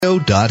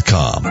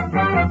WDEV.com.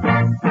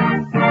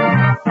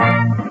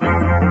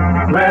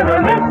 Where the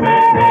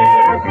listening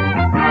is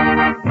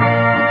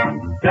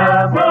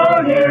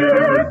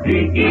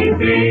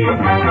WDEV.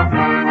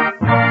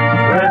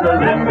 Where the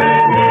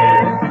listening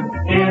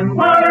is in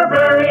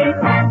Waterbury.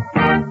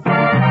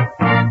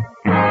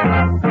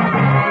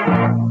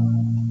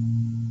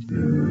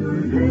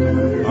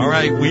 All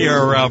right, we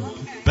are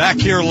back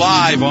here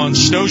live on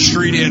Snow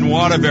Street in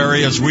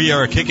Waterbury as we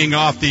are kicking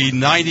off the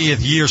 90th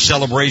year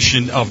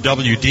celebration of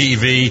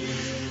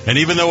WDEV. And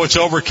even though it's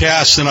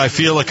overcast and I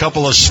feel a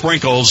couple of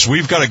sprinkles,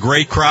 we've got a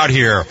great crowd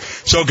here.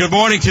 So good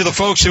morning to the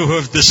folks who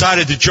have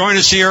decided to join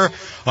us here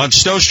on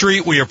Snow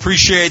Street. We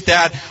appreciate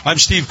that. I'm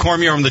Steve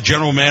Cormier. I'm the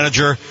general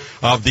manager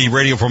of the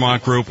Radio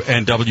Vermont Group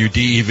and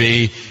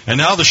WDEV. And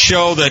now the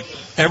show that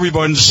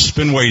everyone's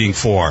been waiting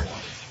for.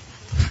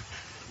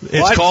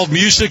 It's called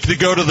Music to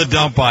Go to the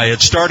Dump By.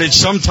 It started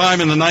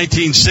sometime in the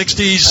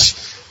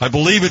 1960s. I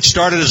believe it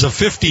started as a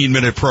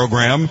 15-minute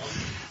program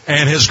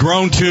and has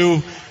grown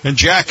to, and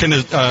Jack can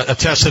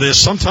attest to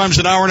this, sometimes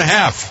an hour and a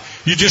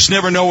half. You just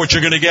never know what you're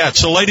going to get.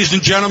 So, ladies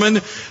and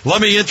gentlemen,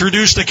 let me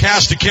introduce the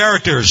cast of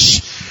characters.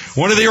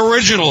 One of the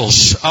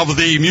originals of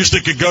the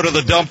Music to Go to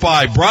the Dump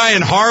By,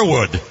 Brian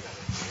Harwood.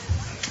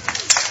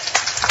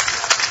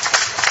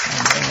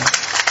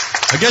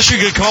 I guess you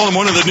could call him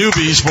one of the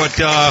newbies, but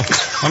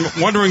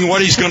I'm wondering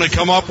what he's going to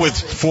come up with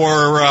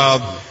for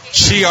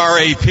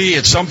CRAP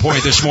at some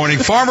point this morning.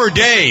 Farmer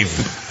Dave.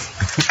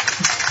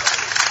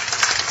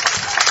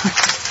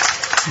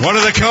 One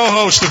of the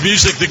co-hosts of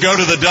Music to Go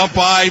to the Dump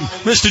By,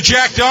 Mr.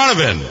 Jack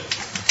Donovan.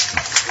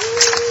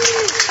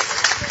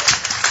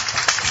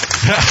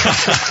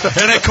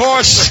 And, of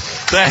course,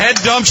 the head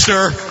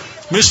dumpster,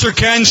 Mr.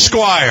 Ken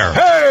Squire.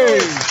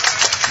 Hey!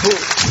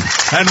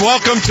 And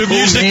welcome to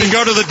Music to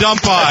Go to the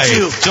Dump By.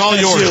 It's all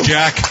yours,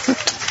 Jack.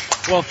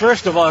 Well,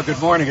 first of all, good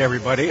morning,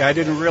 everybody. I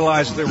didn't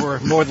realize there were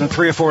more than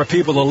 3 or 4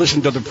 people that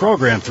listened to the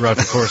program throughout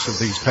the course of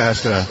these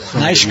past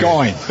nice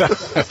going.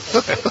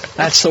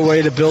 That's the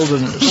way to build a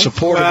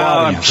supportive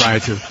audience.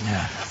 I'm trying to.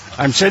 Yeah.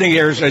 I'm sitting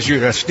here,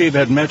 as Steve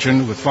had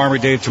mentioned, with Farmer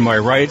Dave to my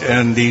right,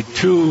 and the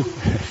two...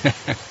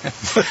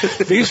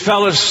 These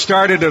fellas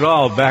started it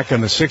all back in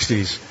the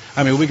 60s.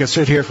 I mean, we could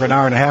sit here for an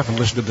hour and a half and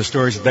listen to the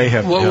stories that they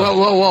have. Whoa,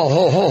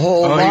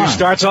 hold on. He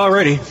starts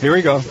already. Here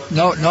we go.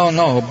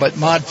 No. But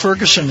Maude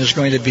Ferguson is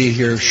going to be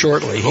here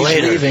shortly.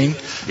 He's leaving.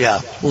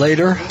 Yeah.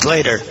 Later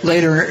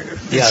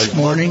this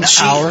morning,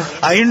 hour.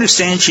 I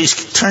understand she's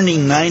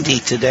turning 90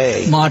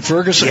 today. Maude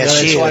Ferguson,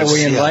 yes, that's why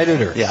we invited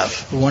her. Yeah.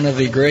 One of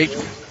the great...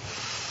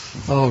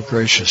 Oh,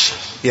 gracious.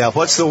 Yeah,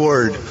 what's the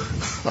word?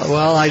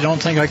 Well, I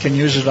don't think I can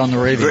use it on the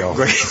radio.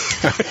 Great.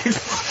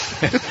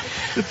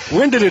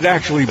 When did it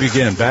actually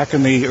begin? Back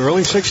in the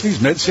early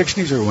 60s,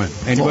 mid-60s, or when?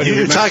 Anybody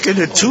You're talking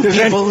to two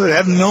people that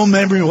have no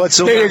memory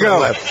whatsoever. There you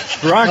go.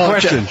 Wrong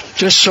question.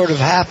 Just sort of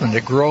happened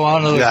to grow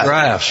onto the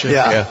grass.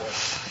 Yeah.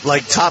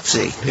 Like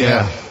Topsy.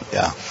 Yeah.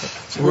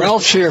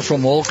 Ralph's here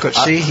from Olcott.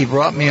 See, he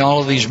brought me all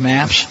of these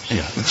maps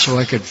so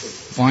I could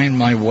find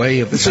my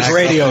way. This is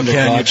radio,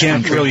 Ken. You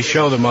can't really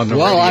show them on the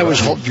radio. Well, I was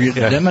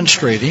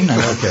demonstrating.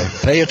 Okay.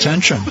 Pay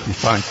attention.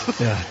 Fine.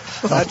 Yeah.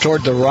 Up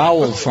toward the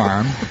Rowell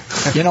farm.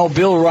 You know,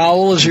 Bill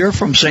Rowell is here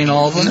from St.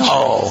 Albans.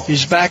 No.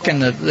 He's back in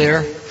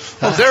there.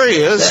 Oh, there he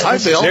is. Hi,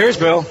 Bill. There's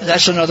Bill.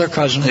 That's another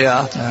cousin.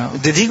 Yeah.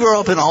 Did he grow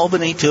up in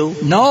Albany, too?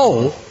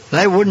 No.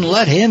 They wouldn't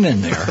let him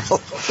in there.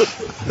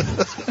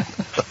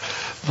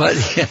 But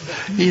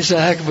he's a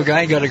heck of a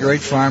guy. He got a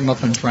great farm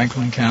up in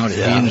Franklin County,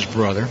 he and his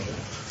brother.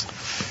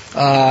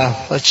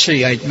 Let's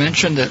see. I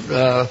mentioned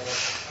that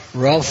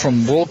Ralph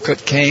from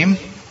Wolcott came.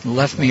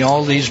 Left me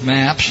all these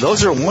maps.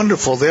 Those are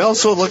wonderful. They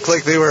also look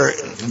like they were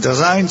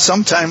designed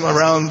sometime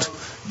around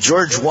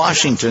George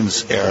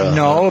Washington's era.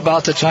 No,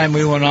 about the time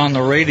we went on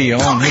the radio,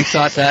 and he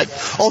thought that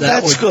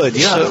that's good.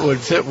 Yeah, it would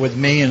fit with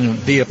me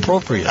and be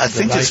appropriate. I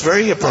think it's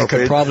very appropriate.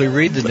 I could probably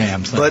read the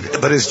damn thing.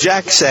 But as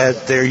Jack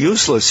said, they're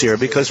useless here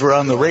because we're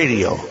on the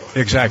radio.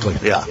 Exactly.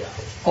 Yeah.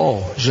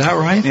 Oh, is that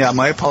right? Yeah,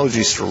 my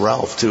apologies to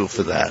Ralph, too,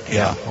 for that.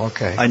 Yeah,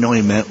 okay. I know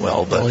he meant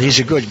well, but... Well, he's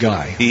a good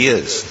guy. He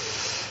is.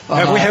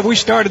 Have we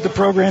started the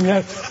program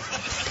yet?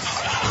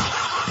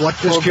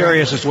 Just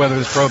curious as to whether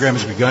this program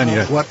has begun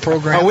yet. What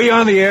program? Are we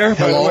on the air,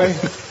 by the way?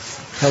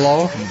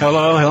 Hello?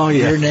 Hello,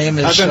 yeah. Your name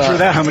is... I've been through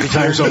that how many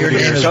times over the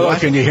years. Hello,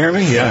 can you hear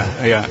me?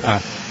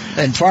 Yeah.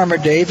 And Farmer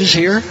Dave is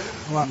here?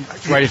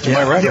 Right to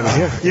my right over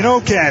here. You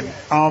know, Ken,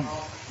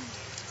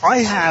 I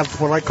have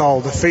what I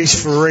call the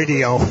face for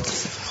radio.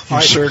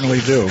 You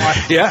certainly do. I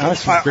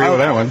agree with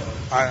that one.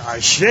 I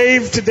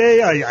shaved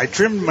today. I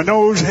trimmed my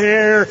nose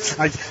hair.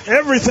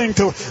 Everything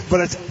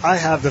but I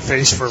have the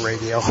face for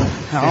radio.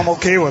 I'm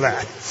okay with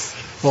that.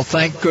 Well,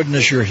 thank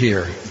goodness you're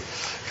here,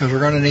 because we're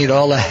going to need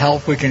all the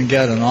help we can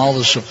get and all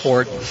the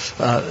support,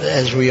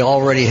 as we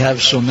already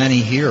have so many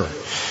here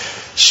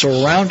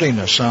surrounding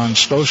us on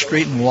Stowe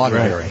Street in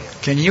Waterbury. Right.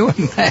 Can you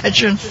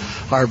imagine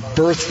our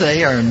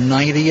birthday, our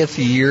 90th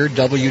year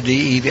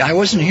WDEV? I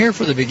wasn't here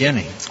for the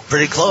beginning.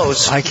 Pretty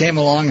close. I came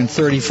along in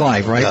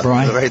 35, right,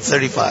 Brian? Right,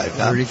 35.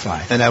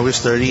 35. And I was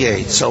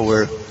 38, so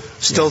we're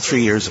Still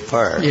 3 years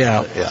apart.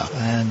 Yeah. Yeah.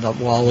 And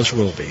always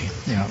will be.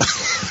 Yeah.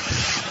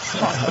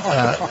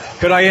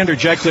 Could I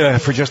interject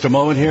for just a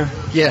moment here?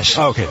 Yes.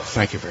 Okay,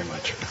 thank you very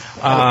much.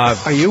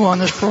 Are you on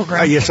this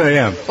program? Yes, I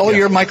am. Oh, Yeah.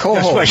 you're my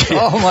co-host. That's right.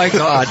 Oh, my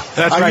God.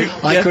 That's right.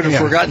 I could have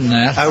forgotten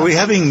that. Are we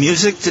having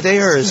music today,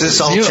 or is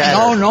this all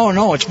chatter?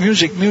 No. It's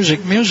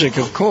music,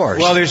 of course.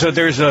 Well,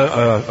 there's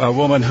a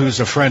woman who's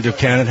a friend of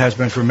Ken and has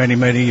been for many,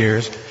 many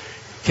years.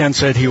 Ken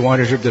said he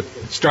wanted her to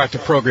start the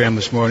program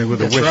this morning with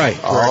That's a wish right.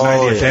 for our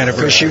 90th anniversary.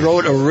 Because she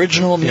wrote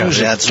original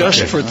music that's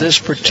just right. for this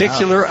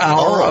particular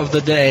hour of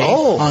the day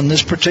on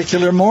this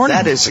particular morning.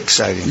 That is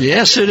exciting.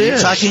 Yes, it You're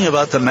is. talking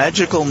about the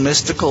magical,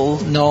 mystical...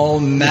 No,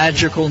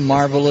 magical,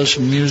 marvelous,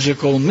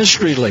 musical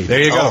mystery lady.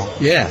 There you go.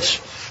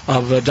 Yes,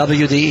 of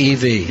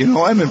WDEV. You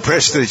know, I'm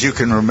impressed that you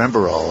can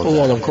remember all of Oh, that.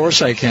 well, of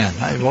course I can.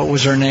 What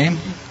was her name?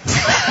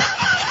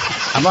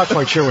 I'm not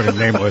quite sure what her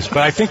name was, but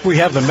I think we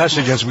have the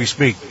message as we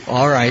speak.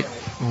 All right.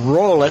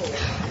 Roll it.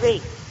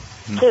 3,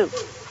 2,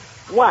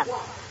 1.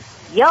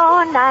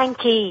 You're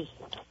 90.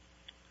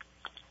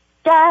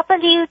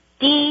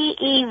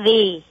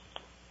 WDEV.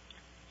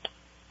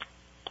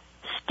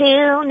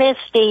 Still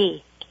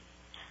nifty.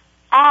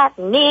 At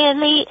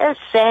nearly a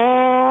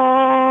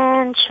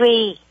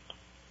century.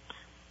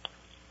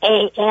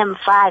 AM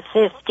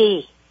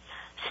 550.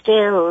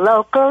 Still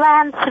local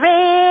and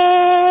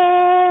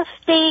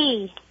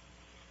thrifty.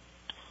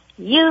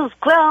 You've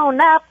grown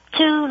up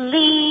to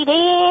lead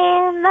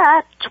in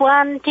the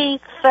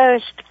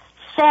 21st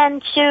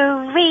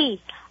century,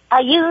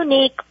 a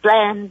unique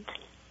blend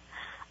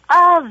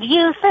of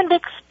youth and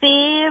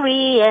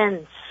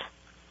experience,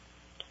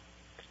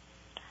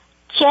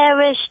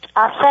 cherished,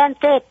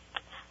 authentic,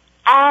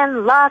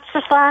 and lots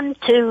of fun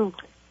too.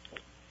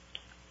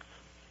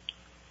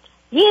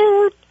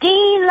 You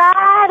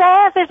delight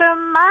every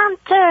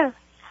Vermonter,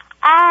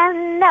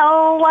 and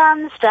no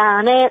one's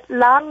done it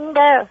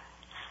longer.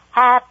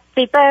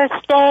 Happy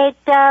birthday,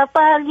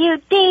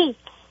 WDEV,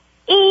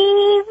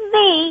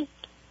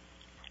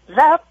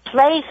 the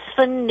place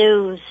for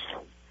news,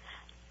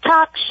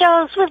 talk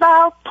shows with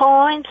all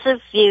points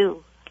of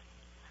view,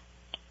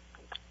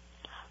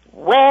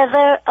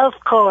 weather, of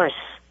course,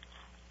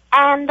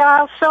 and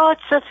all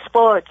sorts of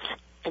sports,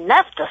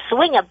 enough to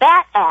swing a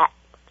bat at,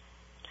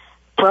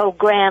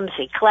 programs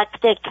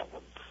eclectic,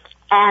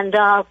 and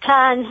all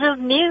kinds of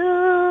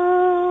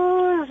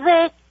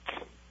music.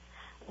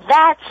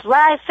 That's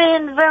life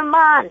in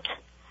Vermont,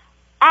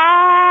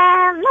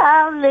 and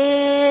the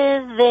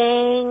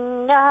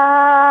living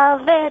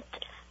of it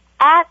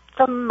at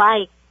the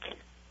mic,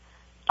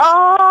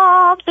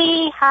 all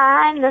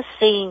behind the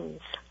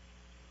scenes.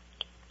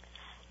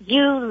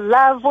 You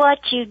love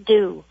what you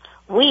do.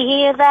 We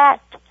hear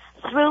that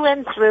through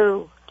and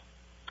through.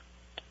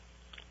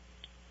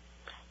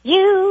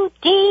 You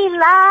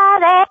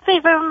delight every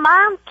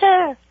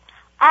Vermonter,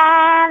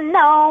 and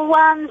no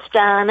one's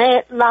done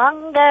it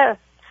longer.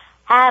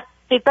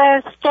 Happy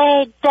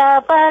birthday,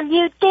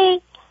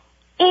 WDEV.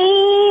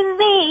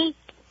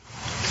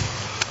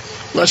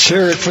 Let's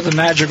hear it for the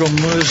magical,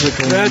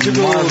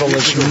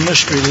 marvelous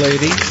mystery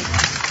lady,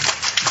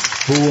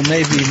 who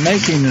may be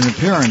making an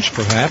appearance,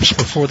 perhaps,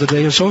 before the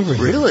day is over.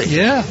 Really?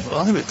 Yeah. Well,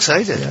 I'm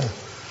excited. Yeah.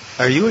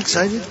 Are you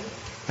excited?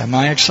 Am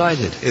I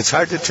excited? It's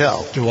hard to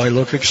tell. Do I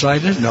look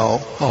excited?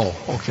 No. Oh,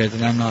 okay,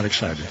 then I'm not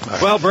excited.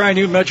 Well, Brian,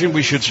 you mentioned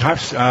we should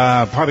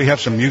probably have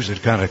some music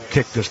to kind of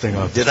kick this thing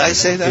off. Did I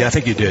say that? Yeah, I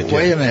think you did.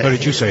 Wait yeah. a minute. Or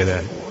did you say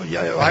that?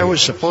 Yeah, I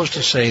was supposed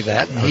to say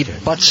that, and he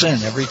butts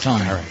in every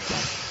time. All right.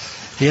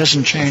 He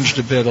hasn't changed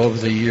a bit over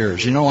the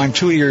years. You know, I'm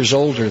 2 years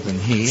older than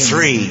he.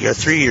 3. You're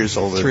 3 years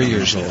older. 3 than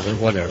years me. older,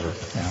 whatever.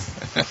 Yeah.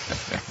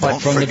 But Don't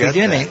from the forget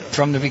beginning,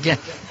 that.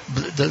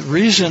 the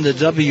reason that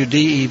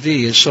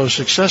WDEV is so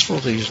successful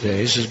these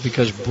days is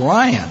because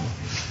Brian,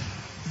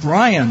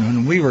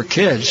 when we were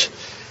kids,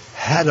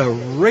 had a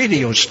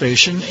radio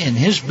station in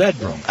his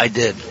bedroom. I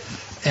did.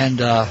 And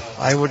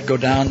I would go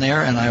down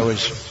there, and I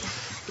was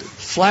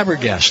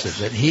flabbergasted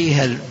that he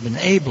had been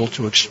able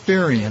to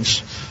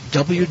experience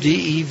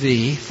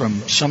WDEV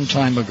from some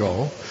time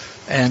ago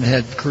and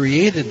had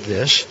created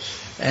this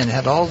and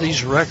had all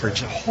these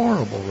records,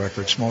 horrible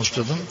records, most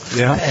of them.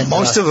 Yeah. And,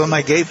 Most of them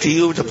I gave to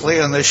you to play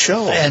on this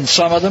show. and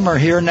some of them are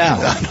here now.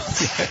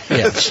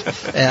 Yes.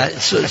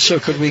 So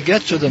could we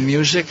get to the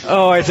music?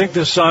 Oh, I think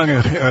this song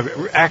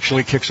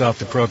actually kicks off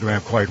the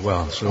program quite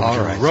well. So All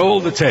right. roll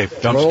the tape.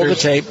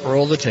 Dumpsters.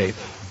 Roll the tape.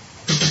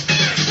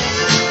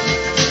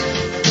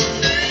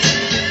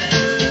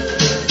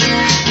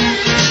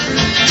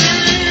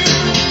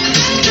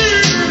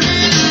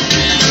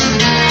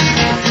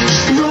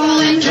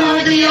 Rolling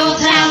toward the old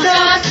town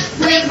dock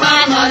with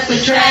my monthly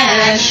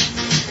trash.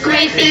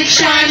 Great big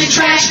shiny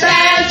trash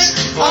bags,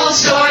 all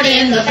stored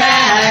in the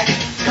back.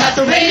 Got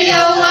the radio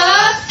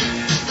up,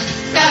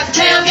 got the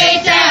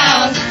tailgate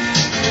down,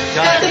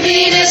 got the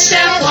Venus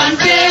step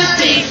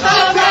 150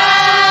 around.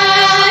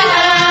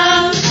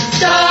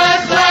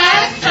 Dark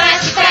black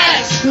plastic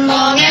bags,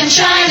 long and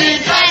shining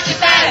plastic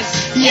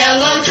bags,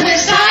 yellow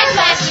twist tie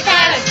plastic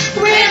bags,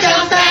 we're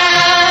dumbbound.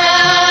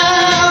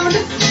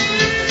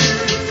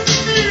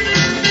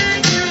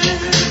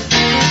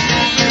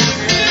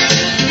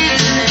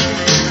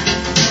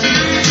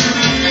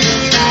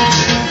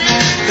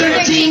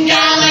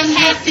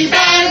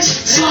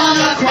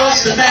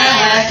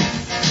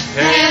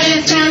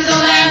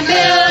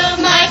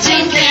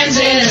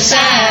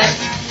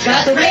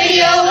 Got the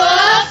radio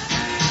up,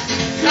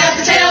 got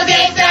the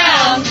tailgate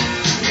down,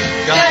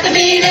 got the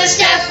meanest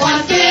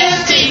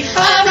F-150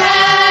 around.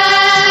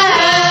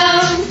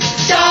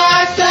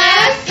 Dark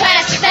black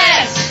plastic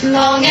bags,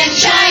 long and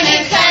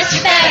shiny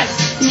plastic bags,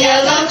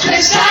 yellow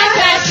twist tie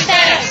plastic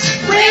bags,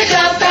 bridge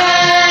up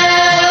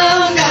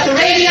bound. Got the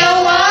radio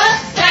up,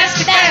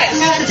 plastic bags,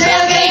 got the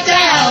tailgate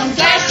down,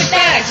 plastic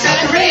bags, got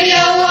the radio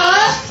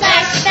up,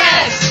 plastic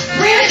bags,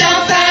 bridge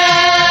up bound.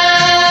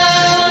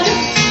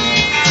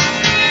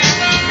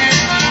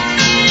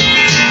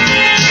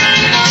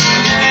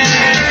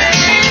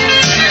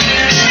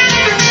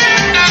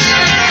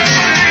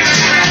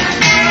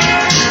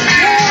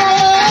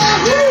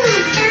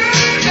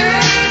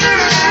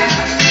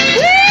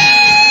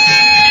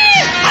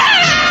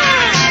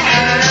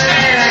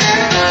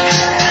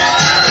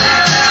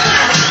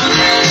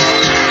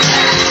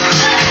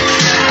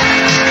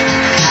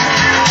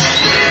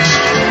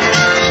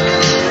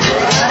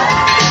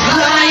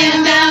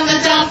 Flying down the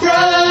dump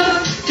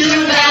road,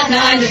 doing about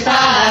 95.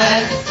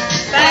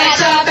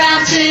 Bags are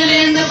bouncing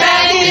in the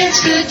bag,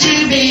 it's good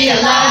to be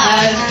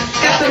alive.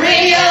 Got the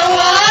radio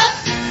up,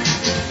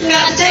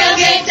 got the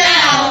tailgate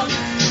down,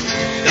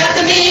 got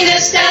the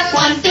meanest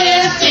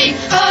F-150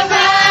 around.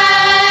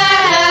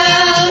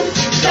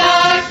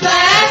 Dark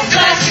black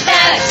plastic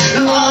bags,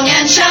 long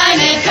and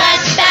shiny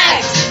plastic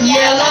bags,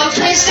 yellow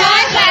twist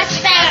tie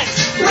plastic bags,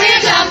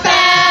 ribbed up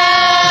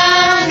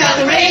bound. Got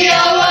the radio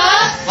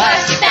up,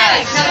 plastic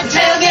bags, got the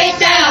tailgate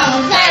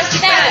down,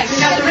 plastic bags,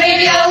 got the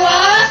radio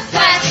up,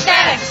 plastic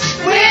bags,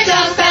 ribbed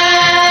up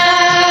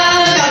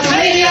bound. Got the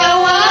radio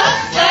up,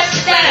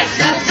 plastic bags,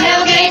 got the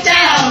tailgate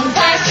down,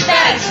 plastic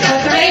bags, got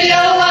the radio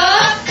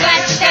up,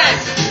 plastic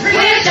bags,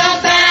 ribbed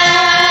up bound.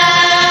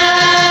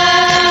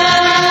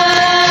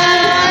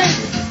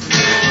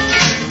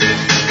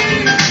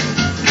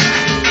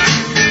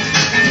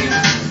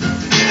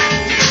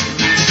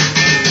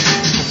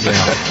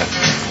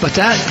 But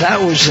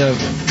that was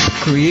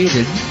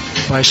created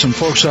by some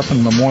folks up in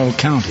Lamoille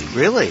County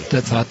Really?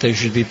 that thought they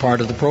should be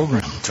part of the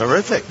program.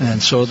 Terrific.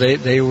 And so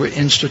they were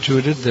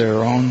instituted their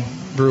own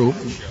group,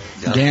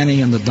 Danny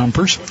and the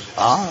Dumpers.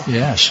 Ah.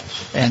 Yes.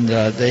 And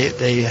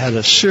they had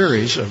a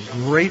series of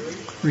great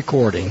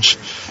recordings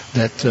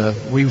that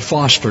we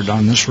fostered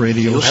on this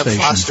radio You have station.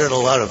 fostered a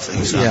lot of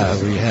things. huh?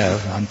 Yeah, we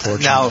have,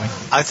 unfortunately. Now,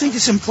 I think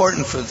it's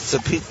important for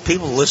the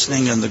people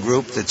listening in the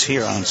group that's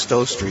here on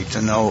Stowe Street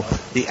to know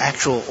the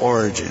actual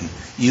origin.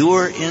 You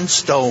were in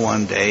Stowe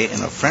one day,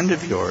 and a friend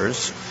of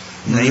yours,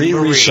 named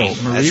Marie, that's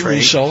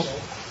right, Risso.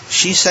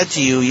 she said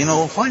to you,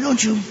 why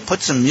don't you put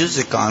some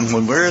music on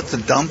when we're at the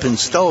dump in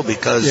Stowe?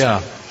 Because,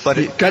 Yeah. but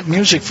It got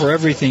music for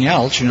everything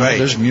else. Right.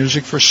 There's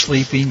music for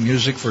sleeping,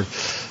 music for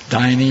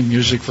dining,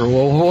 music for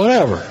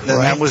whatever. Then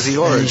that was the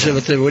origin. And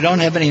he said, but we don't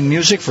have any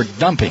music for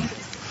dumping.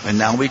 and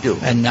now we do.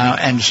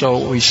 And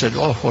so we said,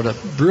 oh, what a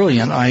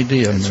brilliant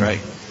idea. That's right.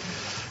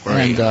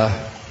 Right. And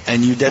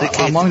And you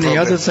dedicate among the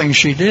program. other things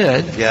she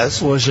did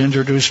Yes. was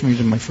introduce me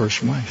to my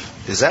first wife.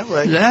 Is that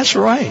right? That's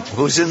right.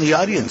 Who's in the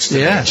audience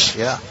today? Yes.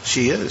 Yeah,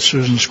 she is.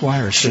 Susan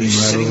Squires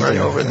She's sitting right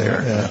over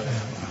there. Yeah.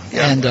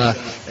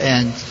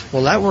 And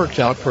well, that worked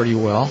out pretty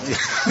well,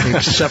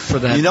 except for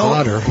that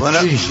daughter.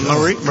 Jeez,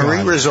 Marie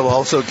God. Rizzo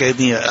also gave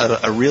me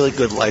a really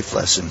good life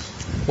lesson.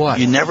 What?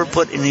 You never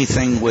put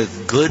anything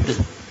with good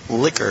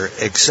liquor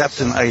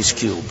except an ice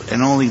cube,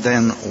 and only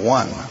then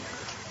one.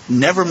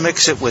 Never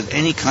mix it with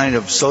any kind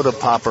of soda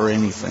pop or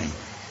anything.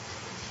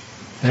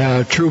 Yeah,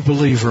 a true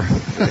believer.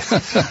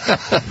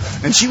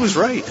 And she was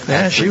right.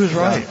 Yeah, she was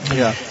right.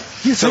 Yeah.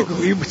 You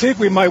think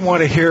we might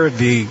want to hear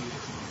the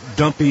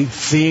dumpy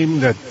theme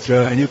that,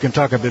 and you can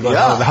talk a bit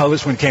about how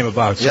this one came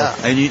about. So. Yeah,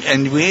 and you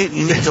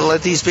need to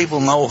let these people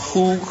know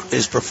who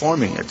is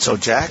performing it. So,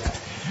 Jack?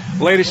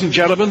 Ladies and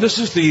gentlemen, this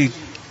is the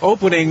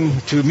opening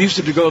to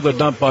Music to Go to the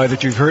Dump By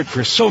that you've heard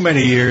for so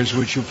many years.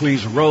 Would you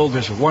please roll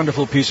this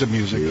wonderful piece of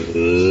music?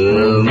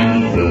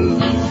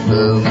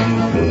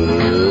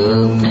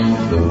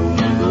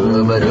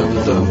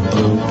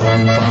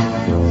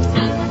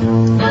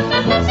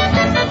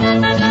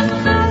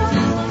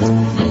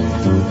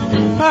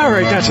 All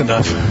right, that's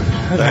enough.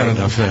 That's not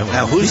enough.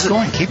 Now, who's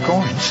Keep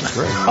going. This is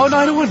great. Oh, no,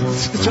 I don't want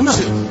it's enough.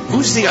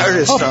 who's the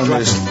artist on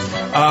this?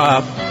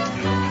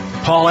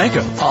 Paul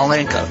Anka. Paul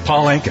Anka.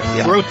 Paul Anka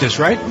Yeah. wrote this,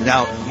 right?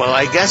 Now, well,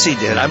 I guess he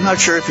did. I'm not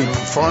sure if he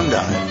performed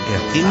on it.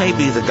 Yeah. He may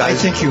be the guy. I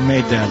think you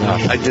made that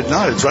up. I did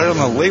not. It's right on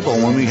the label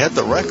when we had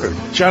the record.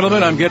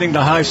 Gentlemen, I'm getting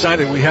the high sign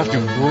that we have to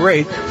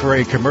break for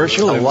a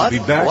commercial. A and what? We'll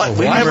be back. What? A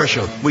We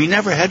commercial.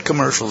 never had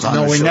commercials on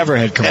No, the we show. never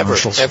had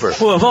commercials. Ever.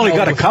 Well, I've only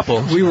got a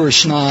couple. We were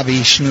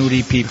snobby,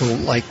 snooty people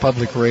like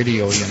public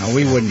radio,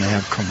 We wouldn't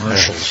have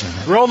commercials in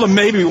it. Roll the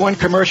maybe one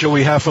commercial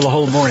we have for the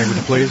whole morning, would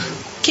you please?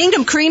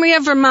 Kingdom Creamery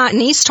of Vermont in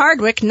East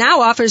Hardwick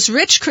now offers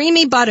rich,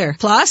 creamy butter,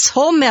 plus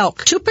whole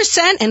milk,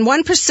 2% and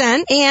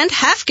 1%, and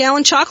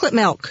half-gallon chocolate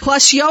milk,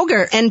 plus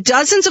yogurt and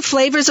dozens of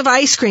flavors of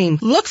ice cream.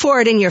 Look for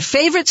it in your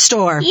favorite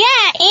store. Yeah,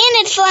 and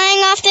it's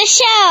flying off the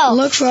shelf.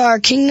 Look for our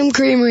Kingdom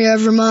Creamery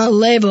of Vermont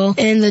label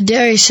in the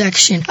dairy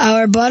section.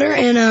 Our butter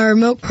and our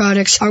milk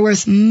products are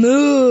worth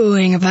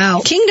mooing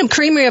about. Kingdom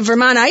Creamery of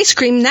Vermont ice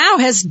cream now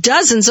has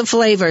dozens of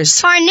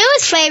flavors. Our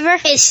newest flavor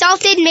is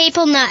salted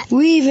maple nut.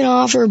 We even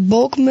offer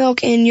bulk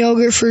milk and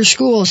yogurt for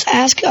schools.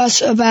 Ask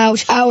us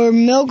about our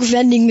milk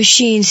vending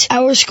machines.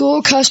 Our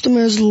school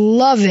customers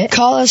love it.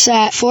 Call us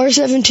at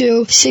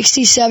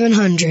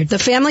 472-6700. The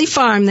family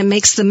farm that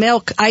makes the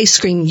milk, ice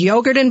cream,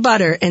 yogurt, and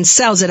butter and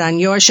sells it on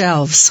your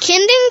shelves.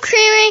 Kingdom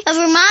Creamery of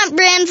Vermont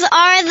brands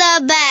are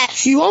the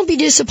best. You won't be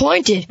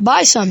disappointed.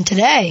 Buy some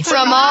today.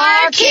 From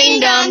our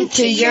kingdom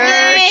to your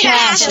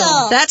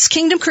castle. That's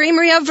Kingdom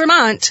Creamery of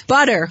Vermont.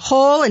 Butter,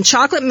 whole and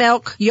chocolate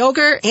milk,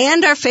 yogurt,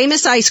 and our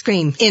famous ice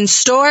cream. In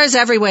stores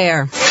everywhere.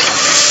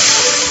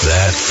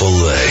 That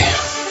filet.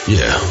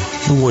 Yeah,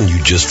 the one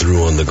you just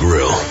threw on the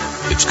grill.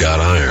 It's got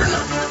iron.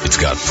 It's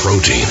got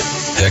protein.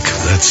 Heck,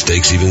 that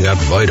steak's even got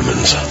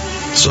vitamins.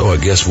 So I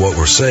guess what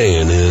we're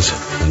saying is,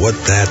 what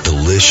that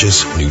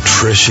delicious,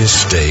 nutritious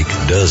steak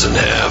doesn't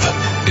have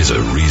is a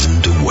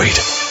reason to wait.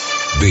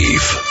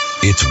 Beef.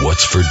 It's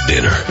what's for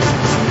dinner.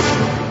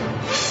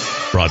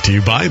 Brought to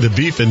you by the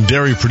Beef and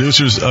Dairy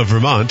Producers of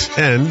Vermont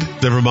and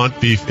the Vermont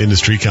Beef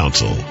Industry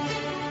Council.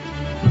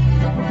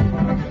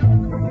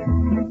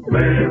 Live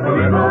a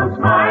little,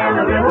 smile a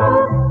little,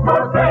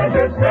 for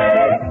pleasure's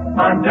sake,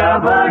 on WDEV.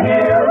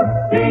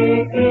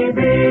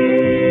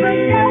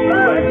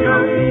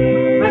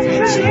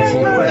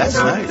 That's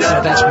nice.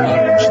 That's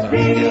modern stuff.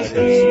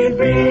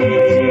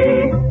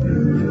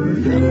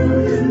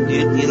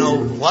 You know,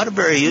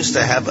 Waterbury used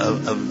to have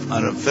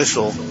an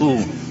official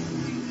who.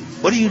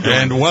 What are you doing?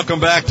 And welcome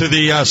back to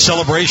the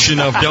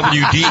celebration of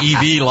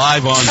WDEV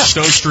live on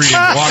Stowe Street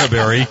in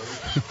Waterbury.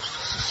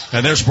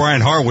 And there's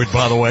Brian Harwood,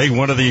 by the way,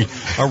 one of the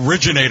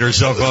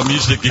originators of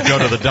music you go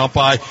to the dump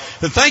by.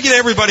 And thank you to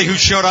everybody who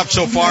showed up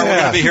so far. We're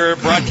going to be here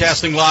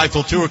broadcasting live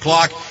till 2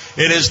 o'clock.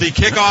 It is the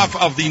kickoff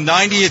of the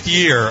 90th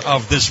year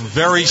of this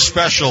very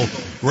special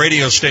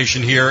radio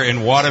station here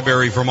in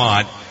Waterbury,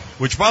 Vermont,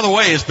 which, by the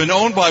way, has been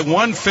owned by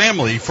one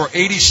family for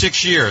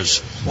 86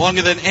 years,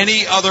 longer than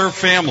any other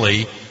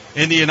family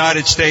in the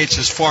United States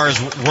as far as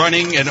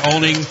running and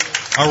owning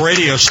a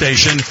radio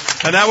station,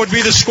 and that would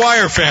be the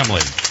Squire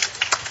family.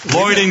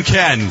 Lloyd and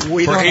Ken,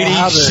 for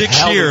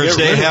 86 years,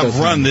 they have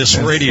run this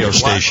radio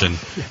station,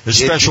 the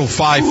special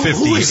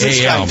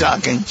 550 AM.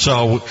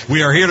 So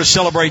we are here to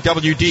celebrate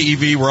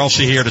WDEV. We're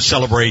also here to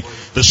celebrate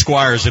the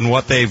Squires and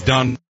what they've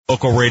done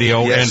local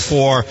radio and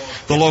for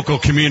the local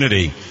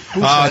community.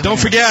 Don't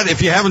forget,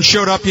 if you haven't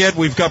showed up yet,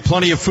 we've got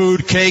plenty of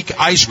food, cake,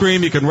 ice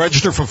cream. You can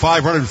register for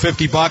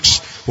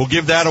 $550. We'll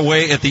give that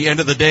away at the end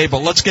of the day.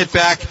 But let's get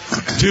back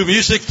to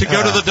music to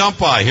go to the dump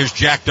by. Here's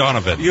Jack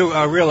Donovan. You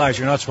realize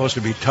you're not supposed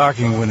to be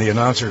talking when the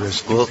announcer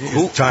is talking in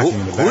the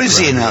background. Who is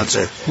the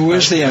announcer? Who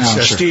is the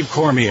announcer? Steve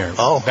Cormier.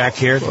 Back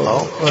here.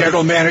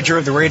 General manager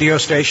of the radio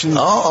station.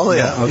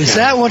 Yeah. Okay. Is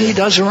that what he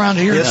does around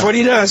here? That's what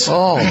he does.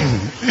 Oh,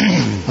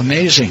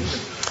 amazing.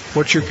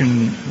 What you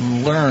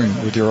can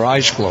learn with your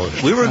eyes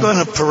closed. We were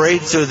going to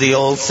parade through the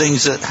old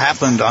things that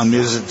happened on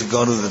music to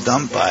go to the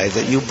dump by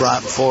that you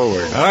brought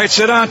forward. All right,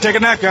 sit down. Take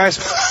a nap, guys.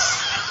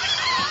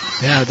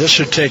 Yeah, this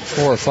would take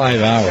 4 or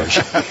 5 hours.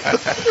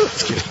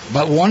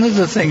 But one of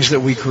the things that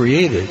we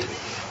created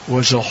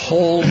was a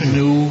whole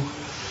new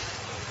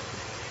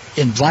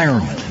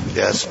environment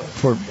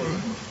for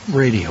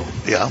radio.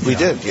 Yeah, we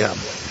did, yeah.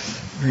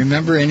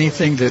 Remember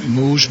anything that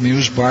moves,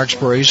 mews, barks,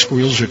 brays,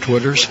 squeals, or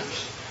twitters?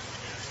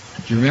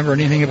 Do you remember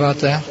anything about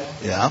that?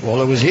 Yeah.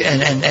 Well, it was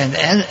and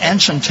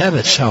Ensign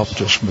Tebbets helped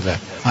us with that.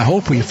 I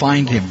hope we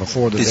find him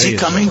before the day is he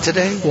coming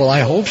today? Well, I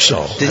hope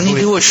so. Didn't he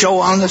do a show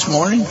on this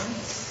morning?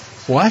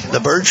 What?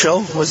 The Bird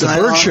Show? Was the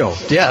Bird Show?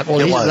 Yeah.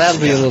 Well,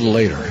 that'll be a little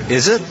later.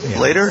 Is it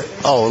later?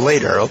 Oh,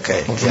 later.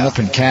 Okay. Well, from up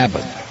in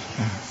Cabot.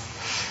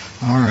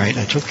 All right,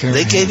 I took care of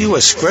it. They gave you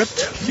a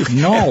script?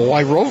 No,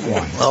 I wrote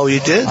one. Oh, you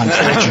did?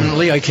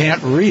 Unfortunately, I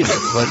can't read it,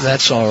 but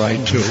that's all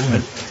right, too.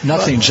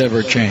 Nothing's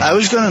ever changed. I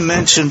was going to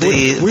mention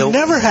We've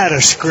never had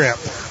a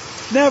script.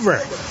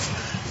 Never.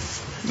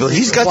 Well,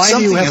 he's got Why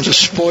something. do you have to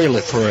spoil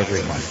it for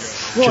everyone?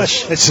 Well,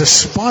 it's the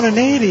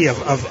spontaneity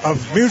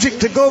of music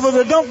to go to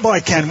the dump by,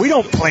 Ken. We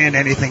don't plan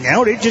anything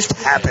out. It just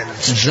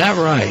happens. Is that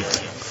right?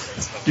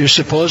 Do you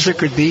suppose there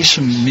could be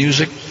some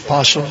music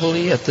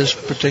possibly at this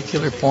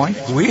particular point?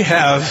 We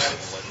have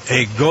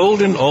a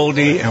golden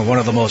oldie and one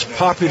of the most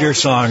popular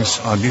songs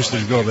on Music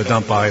to Go to the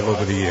Dump by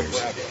over the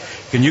years.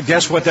 Can you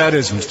guess what that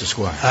is, Mr.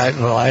 Squire?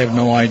 I have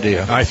no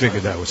idea. I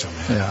figured that was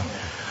something. Yeah.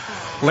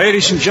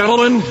 Ladies and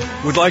gentlemen,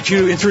 we'd like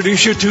to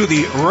introduce you to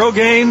the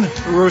Rogaine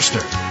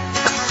Rooster.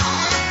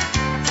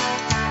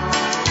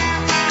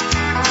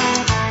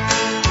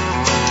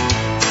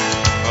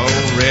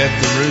 Oh, Red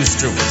the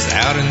rooster was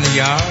out in the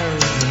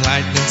yard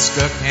lightning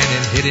struck and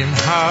it hit him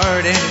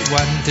hard, and it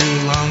wasn't too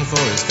long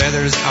before his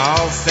feathers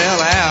all fell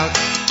out.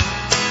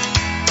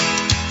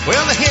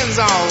 Well, the hens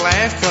all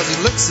laughed 'cause he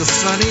looked so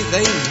funny,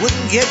 they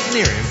wouldn't get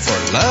near him for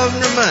love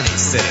nor money.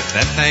 Said, if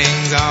that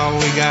thing's all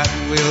we got,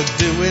 we'll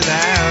do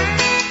without.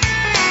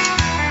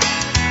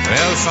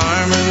 Well,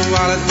 Farmer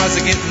Wallet was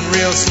getting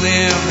real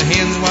slim. The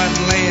hens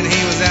wasn't laying,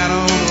 he was out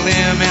on a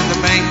limb, and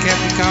the bank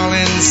kept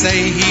calling to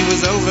say he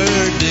was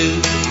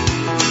overdue.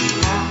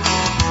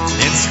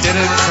 Instead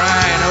of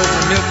crying over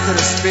milk for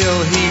the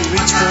spill, he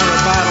reached for a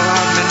bottle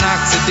of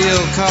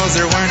minoxidil, 'cause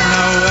there weren't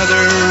no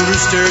other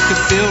rooster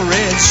could fill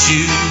Red's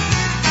shoe.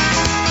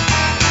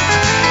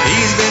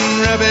 He's been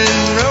rubbing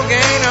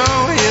Rogaine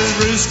on his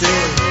rooster.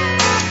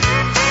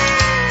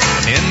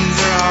 Hens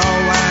are all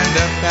lined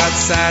up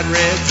outside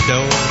Red's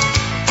door.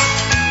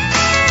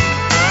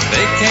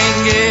 They can't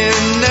get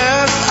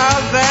enough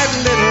of that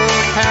little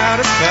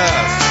powder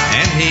puff,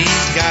 and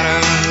he's got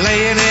 'em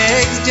laying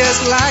eggs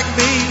just like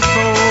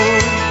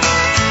before.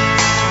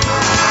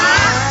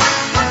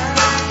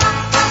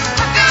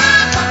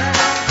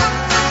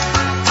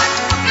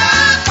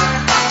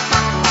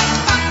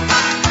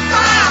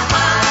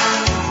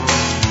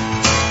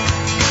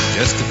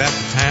 Just about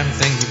the time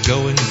things were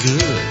going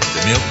good,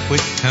 the milk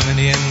quit coming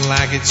in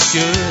like it should,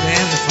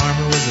 and the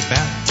farmer was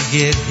about to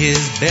get his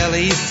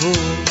belly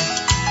full.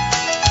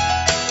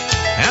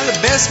 Now the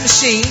best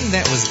machine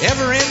that was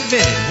ever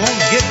invented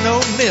won't get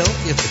no milk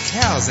if the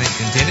cows ain't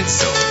contented,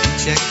 so he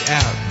checked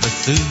out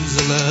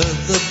Methuselah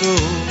the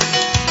bull.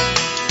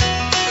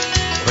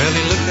 Well,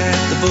 he looked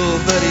at the bull,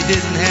 but he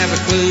didn't have a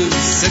clue,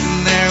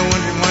 sitting there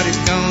wondering what he's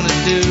gonna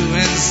do,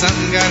 and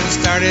something got him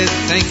started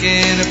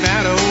thinking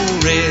about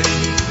old Red.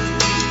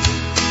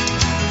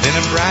 Then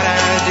a bright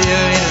idea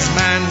in his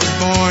mind was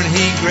born.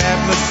 He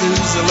grabbed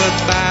Methuselah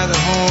by the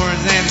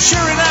horns, and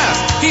sure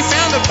enough, he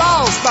found a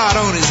bald spot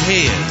on his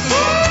head.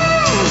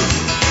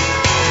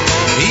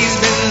 He's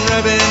been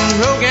rubbing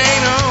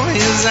Rogaine on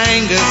his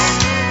Angus,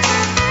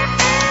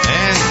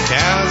 and the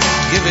cows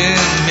give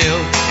him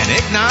milk and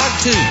eggnog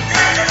too.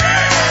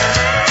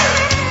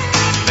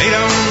 They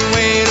don't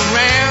wait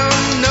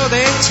around, no,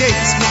 they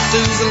chase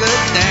Methuselah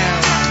down.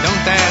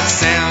 Don't that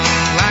sound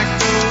like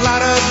a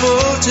lot of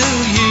bull to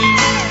you?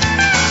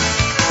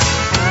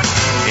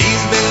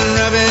 He's been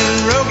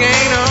rubbing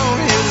Rogaine on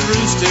his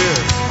rooster.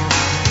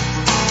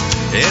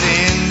 It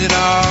ended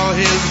all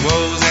his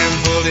woes and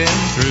pulled him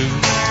through.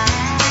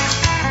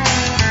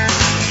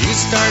 You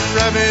start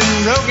rubbing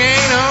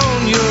Rogaine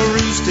on your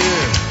rooster,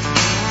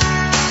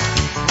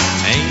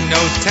 ain't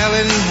no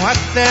telling what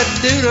that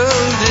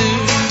dude'll do.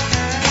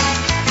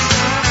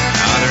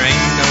 Oh, there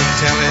ain't no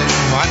telling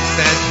what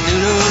that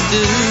dude'll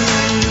do.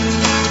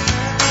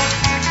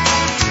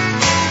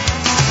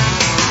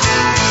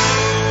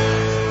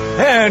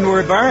 And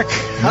we're back.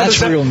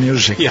 That's real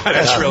music. Yeah,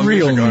 that's real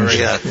music.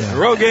 Yeah.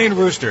 Rogaine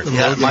Rooster.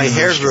 Yeah, my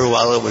hair grew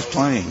while it was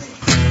playing.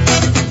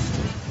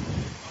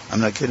 I'm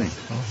not kidding.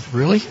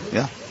 Really?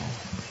 Yeah.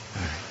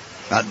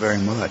 Not very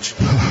much.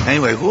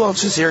 Anyway, who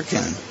else is here,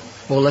 Ken?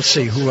 Well, let's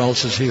see. Who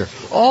else is here?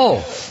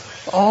 Oh,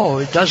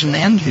 it doesn't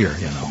end here,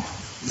 you know.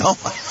 No.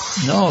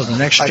 No, the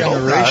next I hope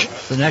generation.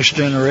 not. The next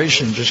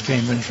generation just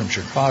came in from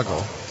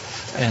Chicago,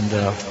 and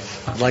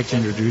I'd like to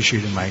introduce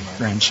you to my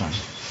grandson.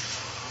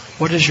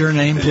 What is your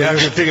name, please? Yeah,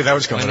 I figured that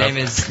was coming My up.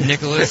 name is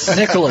Nicholas.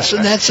 Nicholas,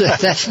 and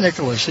that's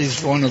Nicholas.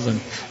 He's one of the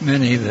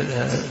many that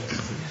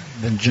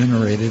have been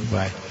generated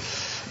by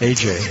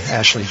AJ,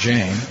 Ashley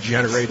Jane.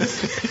 Generated.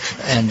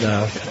 And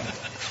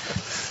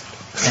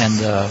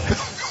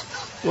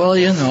well,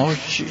 you know,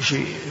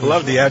 she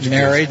Love the adjectives.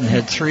 married and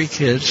had 3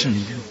 kids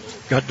and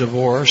got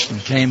divorced and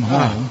came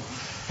home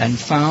and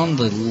found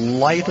the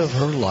light of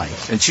her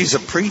life. And she's a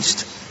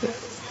priest.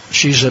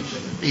 She's a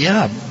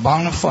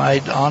bona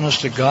fide,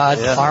 honest to God,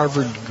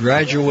 Harvard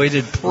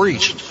graduated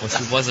priest. Well,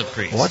 she was a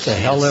priest. What the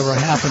hell ever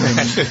happened in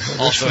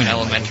Also an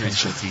elementary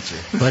school teacher.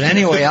 But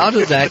anyway, out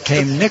of that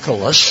came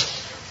Nicholas,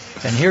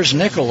 and here's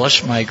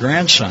Nicholas, my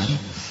grandson,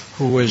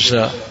 who is,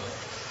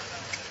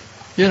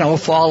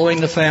 following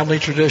the family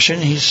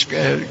tradition. He's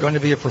going to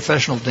be a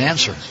professional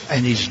dancer,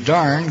 and he's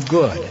darn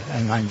good,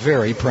 and I'm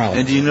very proud.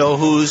 And do you know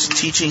who's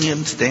teaching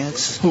him to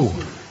dance? Who?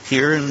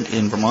 Here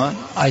in Vermont?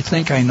 I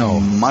think I know.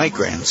 My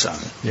grandson.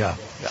 Yeah.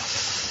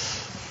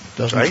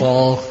 Doesn't Right?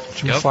 fall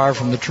too far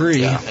from the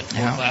tree. Had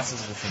 4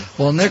 classes with him.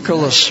 Well,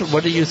 Nicholas,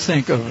 what do you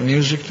think of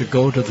music to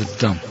go to the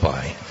dump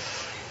by?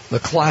 The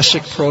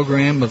classic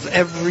program of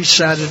every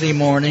Saturday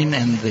morning,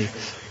 and the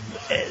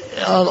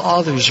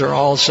others are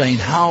all saying,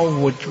 how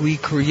would we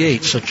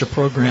create such a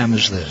program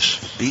as this?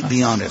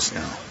 Be honest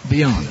now.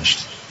 Be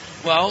honest.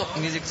 Well,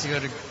 music to go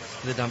to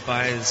the dump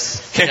by is...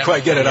 Can't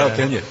quite get it out,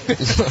 can you?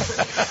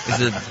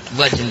 Is a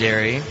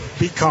legendary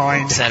Be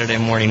kind. Saturday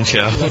morning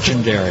show.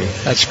 Legendary.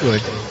 That's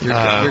good.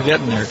 You're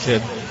getting there,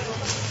 kid.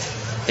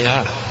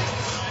 Yeah.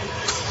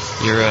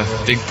 You're a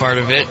big part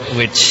of it,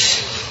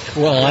 which...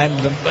 Well,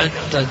 I'm the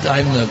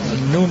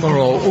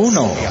numero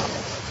uno.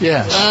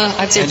 Yes.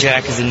 I'd say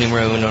Jack is the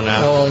numero uno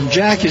now. Well, and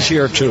Jack is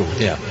here too.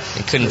 Yeah.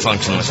 He couldn't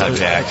function without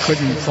Jack. I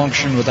couldn't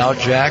function without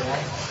Jack.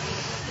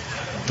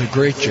 The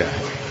great Jack.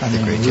 I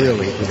mean,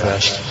 really the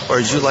best. Or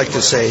as you like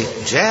to say,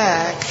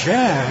 Jack.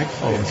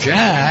 Oh,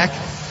 Jack.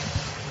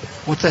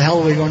 What the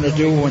hell are we going to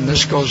do when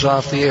this goes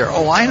off the air?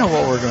 Oh, I know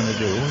what we're going to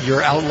do.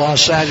 Your Outlaw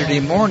Saturday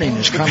Morning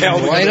is coming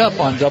right up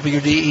on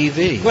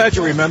WDEV. Glad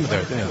you remember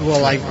that. Yeah.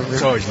 Well,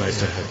 it's always nice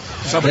to have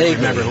somebody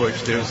remember who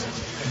it's due.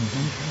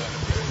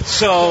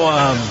 So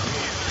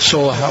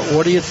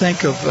what do you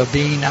think of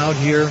being out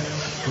here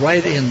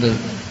right in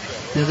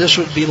this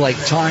would be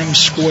like Times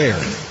Square.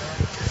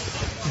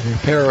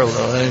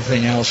 Parallel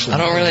anything else. I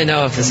don't really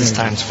know if this is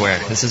Times Square.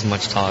 This is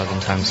much taller than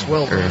Times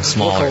Square, or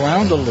smaller. Look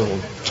around a little.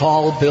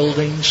 Tall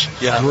buildings,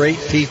 great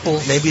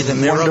people, maybe the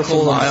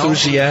Miracle Mile.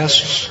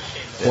 Enthusiasts.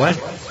 Yeah.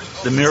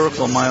 What? The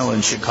Miracle Mile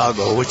in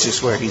Chicago, which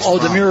is where he's from. Oh,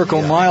 the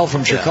Miracle Mile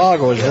from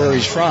Chicago is where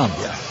he's from.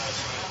 Yeah.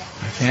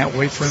 I can't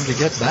wait for him to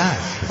get back.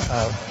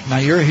 Now,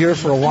 you're here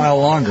for a while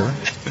longer.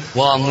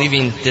 Well, I'm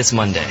leaving this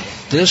Monday.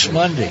 This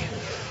Monday.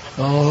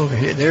 Oh,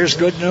 there's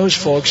good news,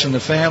 folks, in the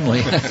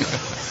family.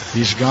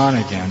 He's gone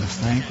again,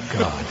 thank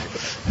God.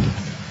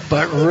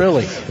 But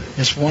really,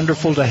 it's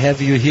wonderful to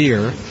have you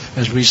here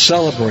as we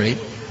celebrate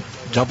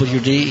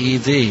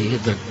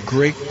WDEV, the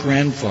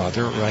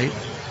great-grandfather, right,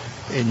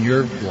 in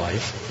your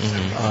life,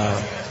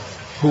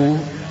 who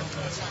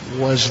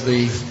was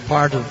the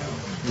part of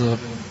the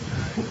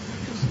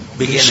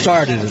beginning.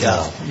 Started it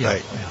all. Yeah,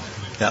 right.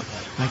 Yeah.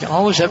 I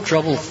always have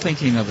trouble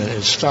thinking of it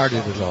as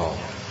started it all,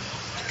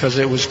 because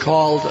it was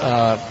called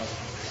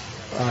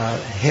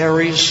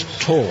Harry's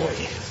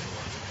Toy.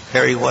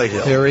 Harry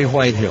Whitehill. Harry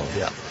Whitehill.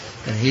 Yeah.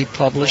 And he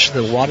published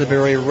the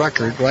Waterbury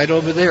Record right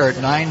over there at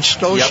 9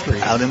 Stowe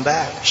Street. Out and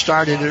back.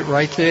 Started it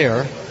right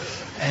there.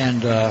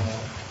 And,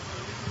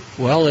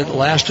 well, it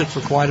lasted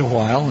for quite a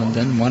while and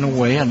then went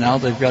away, and now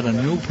they've got a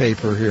new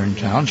paper here in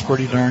town. It's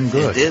pretty darn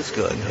good. It is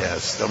good,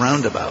 yes. The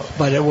Roundabout.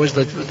 But it was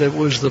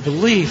the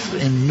belief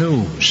in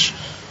news.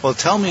 Well,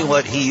 tell me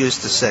what he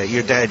used to say,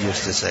 your dad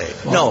used to say.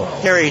 Well, no,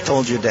 Harry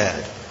told your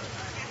dad.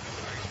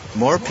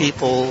 More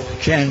people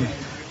can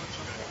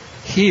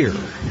hear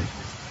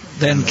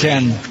than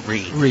can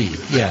read.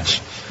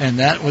 Yes. And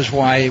that was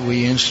why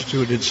we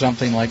instituted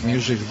something like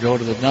Music to Go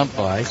to the Dump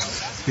By,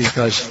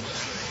 because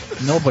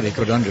nobody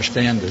could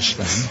understand this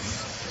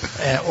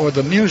thing, or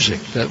the music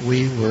that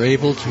we were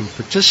able to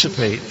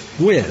participate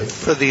with.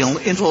 For the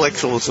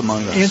intellectuals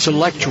among us.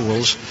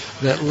 Intellectuals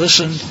that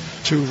listened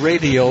to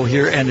radio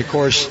here, and of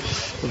course,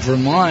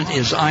 Vermont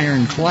is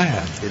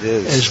ironclad. It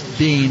is. As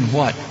being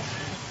what?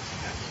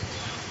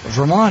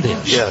 Vermont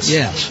is. Yes.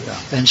 Yes.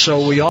 Yeah. And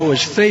so we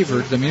always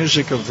favored the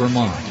music of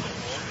Vermont.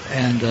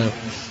 And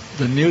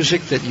the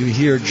music that you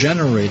hear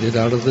generated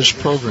out of this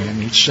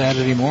program each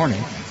Saturday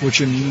morning,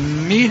 which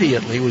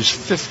immediately was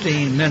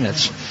 15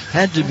 minutes,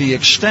 had to be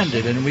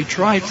extended, and we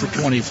tried for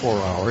 24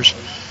 hours.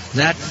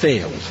 That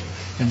failed.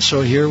 And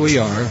so here we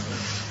are,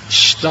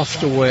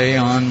 stuffed away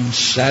on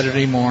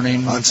Saturday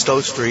morning. On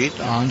Stowe Street.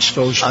 On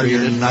Stowe Street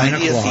at 9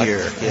 o'clock.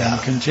 Year. Yeah.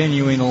 And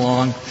continuing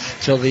along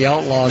till the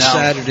Outlaw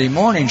Saturday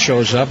Morning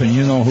shows up, and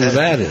you know who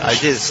that is. I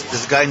did.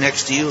 This guy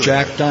next to you.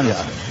 Jack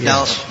Donovan.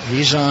 Yeah.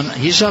 Yes.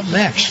 He's up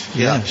next.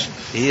 Yeah. Yes.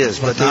 He is,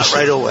 but not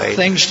right away.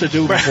 Things to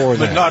do before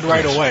that. But not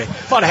right away.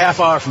 About a half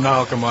hour from now,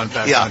 I'll come on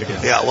back on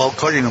again. Yeah, well,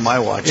 according to my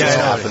watch, it's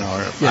half an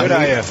hour.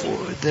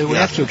 Yeah, we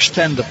have to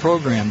extend the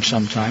program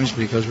sometimes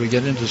because we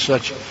get into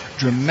such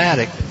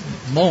dramatic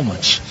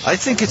moments. I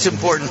think it's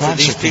important for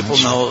these people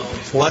to know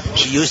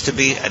what used to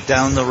be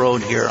down the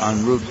road here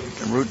on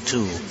Route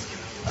 2.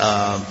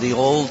 The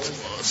old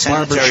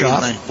sanitary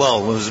line.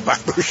 Well, it was a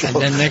barber shop.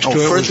 And then next to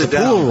it was the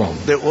pool room.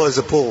 There was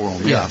a pool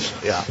room, yes.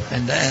 Yeah.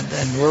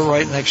 And we're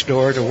right next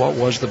door to what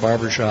was the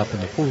barber shop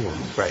and the pool room.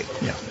 Right.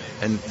 Yeah.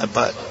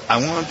 But I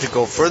wanted to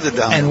go further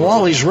down. And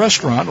Wally's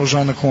restaurant was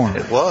on the corner.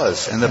 It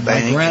was. And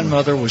my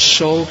grandmother was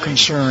so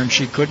concerned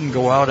she couldn't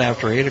go out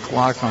after 8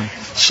 o'clock on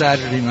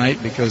Saturday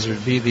night because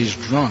there'd be these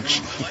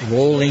drunks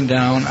rolling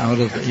down out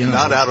of,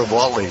 Not out of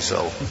Wally's,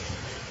 though.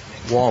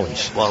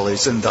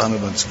 Wally's and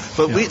Donovan's.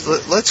 But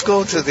let's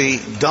go to the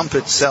dump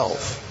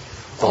itself.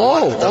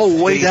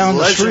 Way down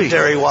the street.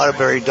 Legendary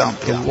Waterbury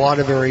dump. The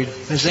Waterbury.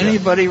 Does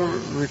anybody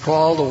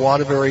recall the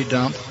Waterbury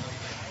dump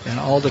and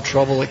all the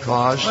trouble it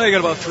caused? Well, you got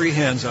about 3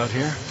 hands out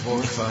here.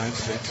 4, 5,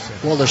 6,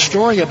 7. Well, the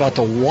story about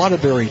the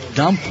Waterbury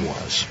dump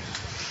was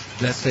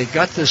that they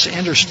got this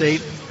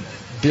interstate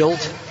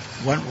built,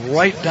 went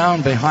right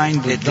down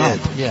behind the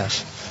dump. Did.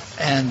 Yes.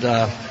 And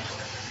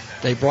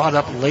they brought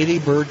up Lady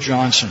Bird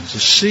Johnson to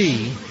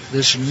see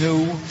this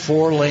new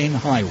 4-lane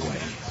highway.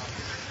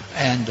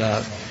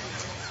 And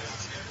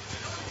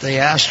they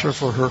asked her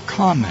for her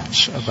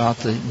comments about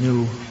the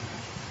new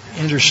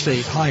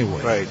interstate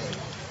highway. Right.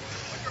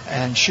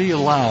 And she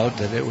allowed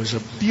that it was a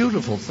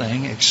beautiful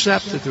thing,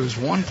 except that there was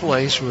one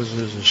place where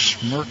there was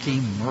a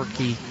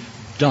murky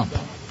dump.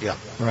 Yeah.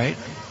 Right?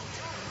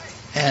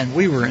 And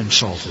we were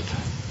insulted.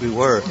 We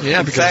were.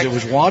 Yeah, because it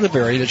was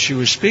Waterbury that she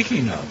was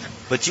speaking of.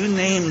 But you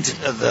named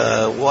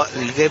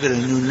you gave it a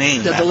new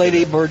name. The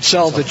Lady Bird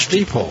Salvage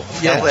Depot.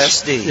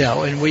 Yes. LSD.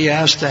 Yeah, and we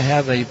asked to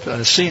have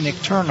a scenic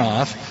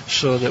turnoff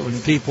so that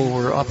when people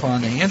were up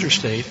on the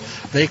interstate,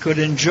 they could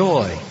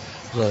enjoy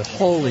the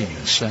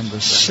holiness and the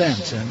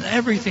scent and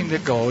everything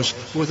that goes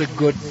with a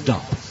good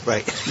dump.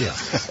 Right. Yeah.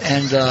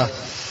 And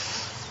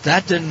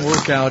that didn't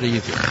work out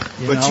either.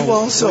 You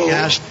also... We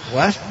asked,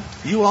 what?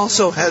 You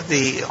also had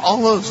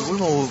all those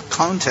little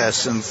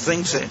contests and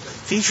things,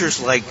 features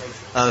like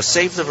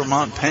Save the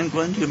Vermont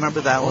Penguin. Do you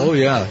remember that one? Oh,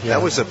 yeah.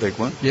 That was a big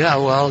one. Yeah,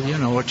 well,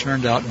 it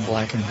turned out in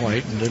black and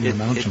white and didn't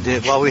amount to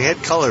much. Well, we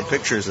had colored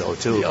pictures, though,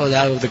 too. Oh,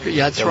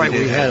 that's right.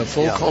 We had a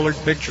full-colored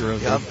picture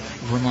of the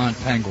Vermont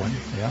Penguin.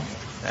 Yeah.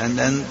 And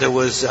then there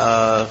was the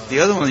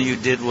other one you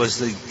did was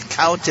the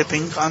cow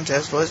tipping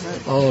contest, wasn't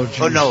it? Oh,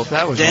 geez. Oh, no,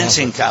 that was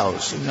dancing awful.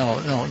 cows.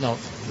 No.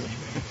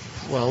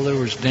 Well, there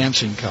was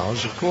dancing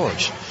cows, of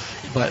course.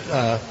 But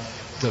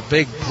the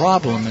big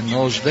problem in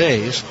those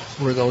days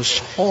were those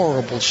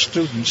horrible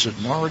students at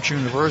Norwich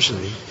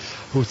University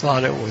who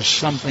thought it was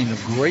something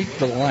of great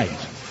delight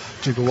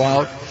to go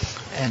out,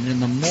 and in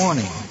the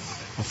morning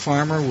a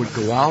farmer would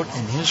go out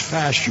in his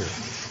pasture,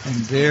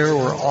 and there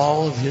were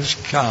all of his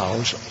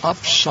cows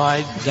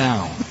upside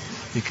down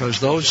because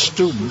those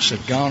students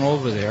had gone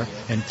over there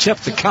and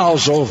tipped the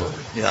cows over.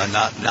 Yeah,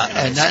 not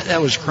and that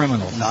was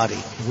criminal. Naughty.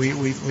 We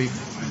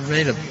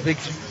made a big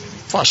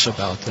fuss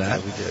about that.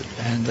 Yeah, we did.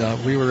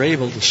 And we were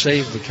able to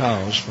save the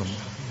cows from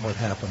what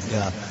happened.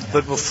 Yeah.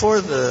 But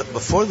before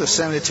the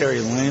sanitary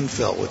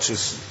landfill, which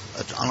is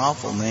an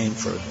awful name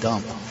for a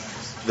dump,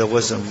 there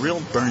was a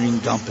real burning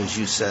dump, as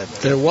you said.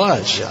 There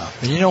was. Yeah.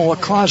 And you know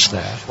what caused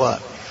that?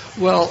 What?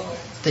 Well,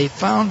 they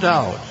found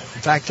out.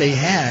 In fact, they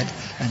had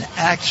an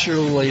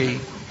actual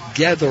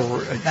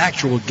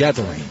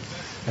gathering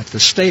at the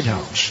State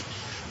House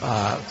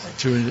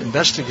to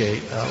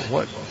investigate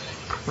what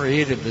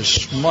created this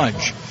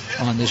smudge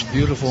on this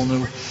beautiful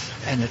new,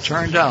 and it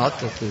turned out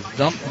that the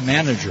dump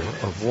manager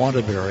of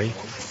Waterbury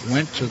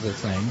went to the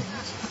thing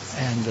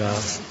and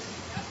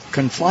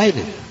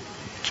confided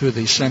to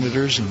the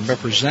senators and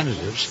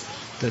representatives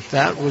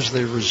that was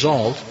the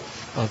result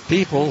of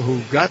people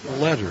who got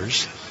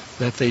letters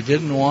that they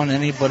didn't want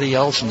anybody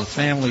else in the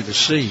family to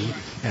see,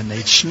 and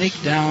they'd sneak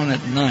down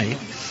at night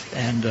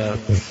and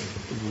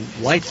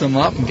light them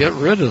up and get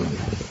rid of them.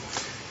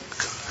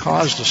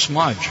 Caused a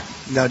smudge.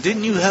 Now,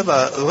 didn't you have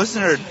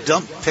wasn't there a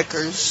dump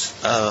pickers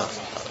a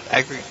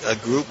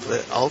group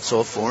that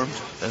also formed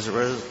as a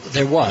result?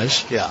 There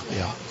was. Yeah.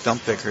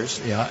 Dump pickers.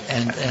 Yeah,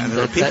 and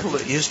there were people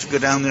that used to go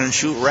down there and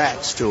shoot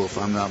rats too, if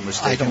I'm not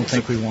mistaken. I don't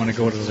think we want to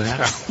go to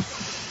that.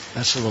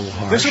 That's a little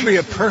harsh. This would be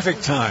a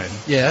perfect time.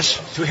 Yes.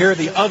 To hear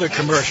the other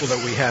commercial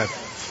that we have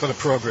for the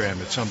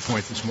program at some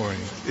point this morning.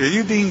 Are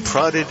you being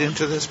prodded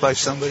into this by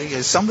somebody?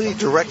 Is somebody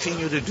directing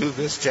you to do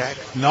this, Jack?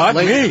 Not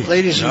me.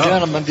 Ladies and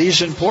gentlemen,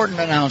 these important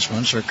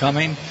announcements are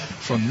coming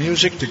from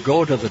Music to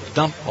Go to the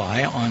Dump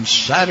By on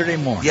Saturday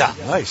morning. Yeah.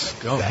 Nice.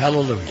 Go.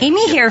 Hallelujah.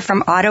 Amy here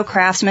from Auto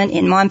Craftsman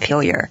in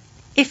Montpelier.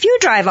 If you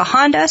drive a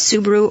Honda,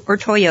 Subaru, or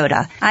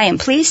Toyota, I am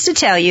pleased to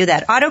tell you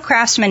that Auto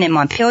Craftsman in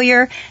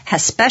Montpelier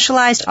has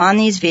specialized on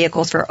these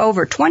vehicles for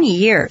over 20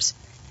 years.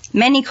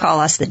 Many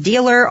call us the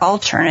dealer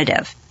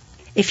alternative.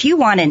 If you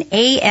want an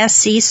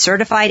ASC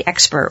certified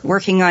expert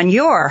working on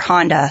your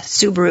Honda,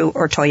 Subaru,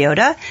 or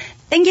Toyota,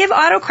 then give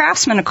Auto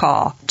Craftsman a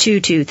call,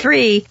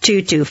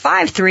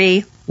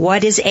 223-2253.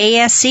 What is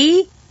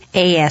ASC?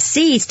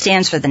 ASC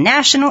stands for the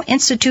National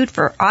Institute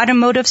for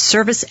Automotive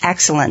Service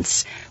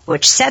Excellence,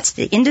 which sets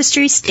the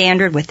industry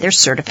standard with their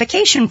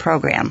certification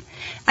program.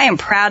 I am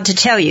proud to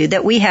tell you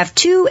that we have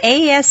 2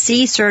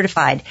 ASC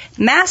certified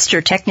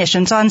master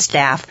technicians on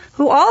staff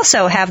who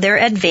also have their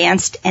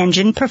Advanced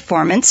Engine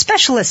Performance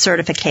Specialist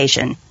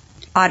certification.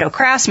 Auto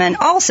Craftsman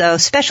also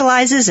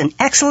specializes in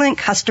excellent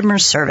customer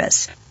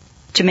service.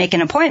 To make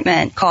an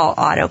appointment, call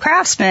Auto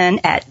Craftsman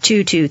at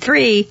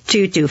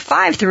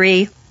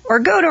 223-2253 or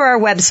go to our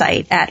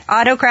website at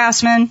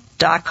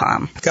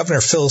autocraftsman.com. Governor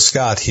Phil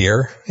Scott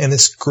here, and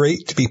it's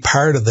great to be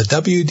part of the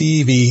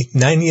WDEV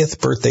 90th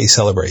birthday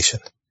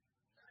celebration.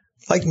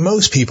 Like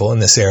most people in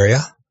this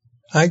area,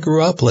 I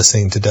grew up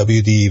listening to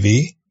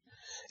WDEV,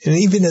 and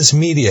even as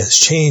media has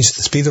changed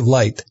the speed of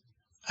light,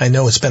 I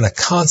know it's been a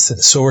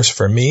constant source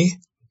for me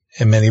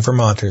and many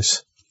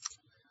Vermonters.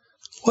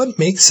 What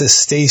makes this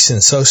station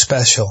so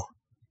special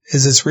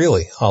is it's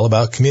really all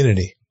about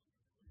community.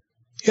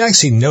 You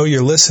actually know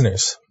your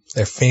listeners,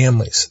 their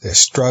families, their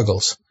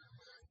struggles,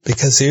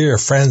 because they're your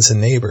friends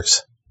and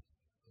neighbors.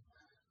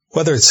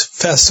 Whether it's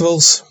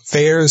festivals,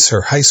 fairs,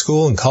 or high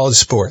school and college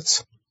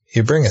sports,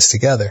 you bring us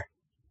together.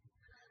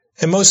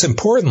 And most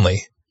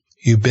importantly,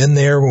 you've been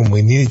there when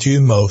we needed you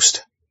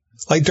most,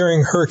 like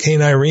during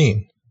Hurricane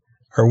Irene,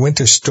 or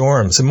winter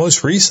storms, and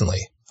most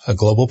recently, a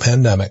global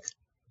pandemic.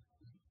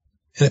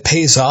 And it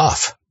pays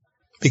off,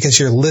 because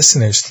your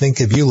listeners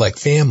think of you like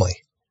family,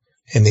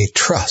 and they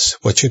trust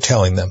what you're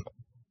telling them.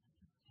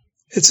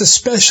 It's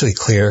especially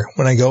clear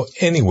when I go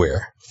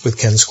anywhere with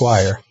Ken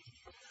Squire.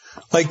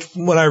 Like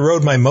when I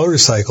rode my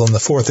motorcycle in the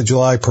 4th of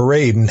July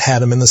parade and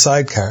had him in the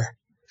sidecar.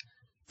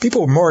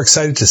 People were more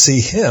excited to see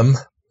him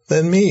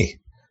than me.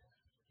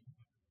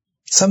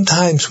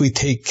 Sometimes we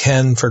take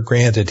Ken for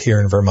granted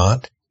here in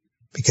Vermont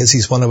because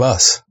he's one of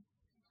us.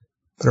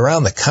 But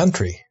around the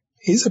country,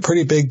 he's a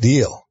pretty big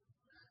deal.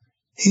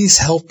 He's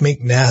helped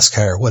make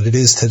NASCAR what it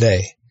is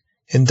today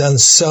and done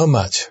so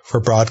much for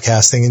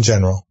broadcasting in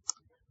general,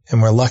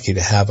 and we're lucky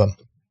to have him.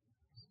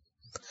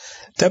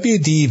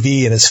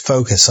 WDEV and its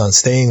focus on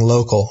staying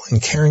local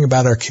and caring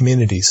about our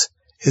communities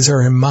is a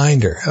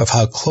reminder of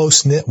how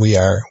close-knit we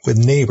are with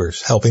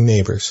neighbors helping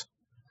neighbors.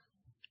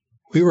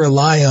 We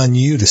rely on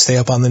you to stay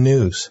up on the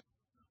news,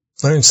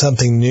 learn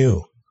something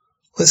new,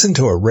 listen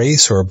to a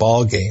race or a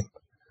ball game,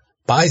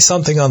 buy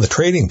something on the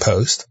trading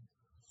post,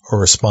 or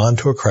respond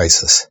to a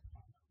crisis.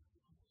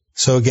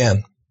 So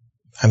again,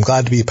 I'm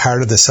glad to be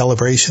part of the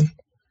celebration,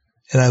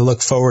 and I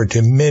look forward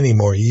to many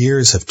more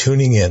years of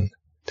tuning in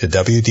to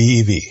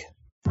WDEV.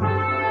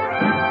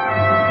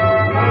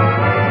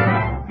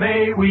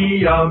 May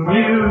we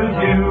amuse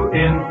you,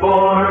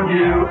 inform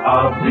you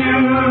of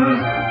news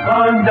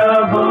on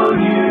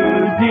WDEV.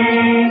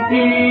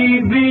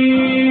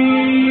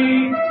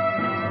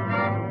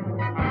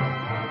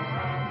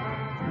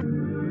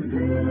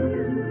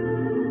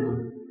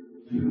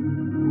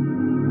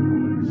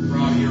 We're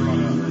out here on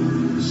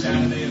a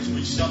Saturday as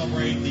we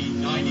celebrate the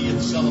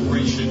 90th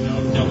celebration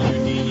of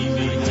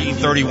WDEV.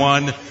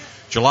 1931,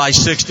 July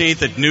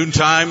 16th at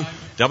noontime,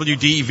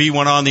 WDEV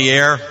went on the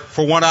air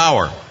for 1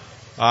 hour.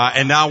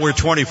 And now we're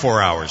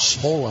 24 hours.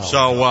 Whole hour.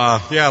 So,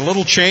 yeah, a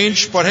little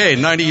change, but hey,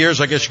 90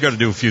 years, I guess you got to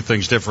do a few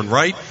things different,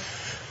 right?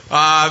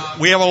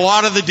 We have a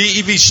lot of the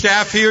DEV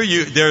staff here.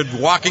 They're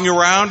walking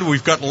around.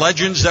 We've got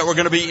legends that we're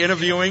going to be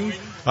interviewing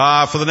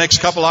for the next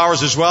couple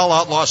hours as well.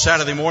 Outlaw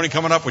Saturday Morning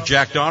coming up with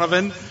Jack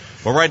Donovan.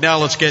 But right now,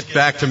 let's get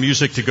back to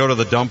music to go to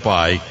the dump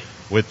by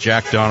with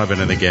Jack Donovan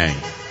and the gang.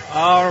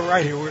 All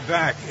right, here we're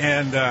back.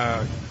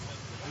 And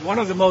one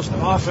of the most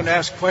often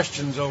asked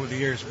questions over the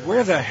years,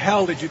 where the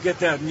hell did you get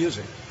that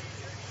music?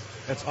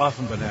 That's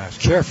often been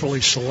asked.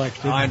 Carefully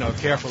selected. I know,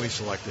 carefully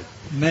selected.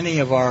 Many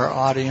of our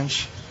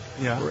audience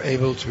were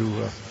able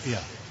to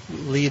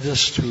lead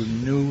us to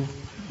new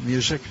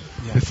music.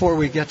 Yeah. Before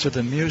we get to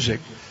the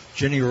music,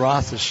 Ginny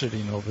Roth is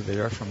sitting over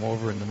there from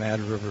over in the Mad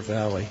River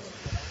Valley.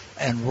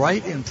 And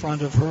right in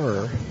front of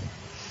her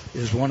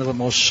is one of the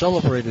most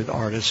celebrated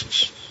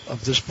artists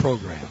of this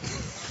program.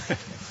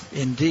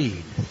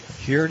 Indeed,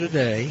 here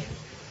today,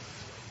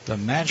 the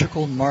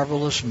magical,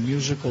 marvelous,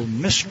 musical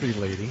mystery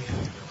lady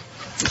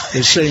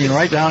is sitting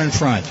right down in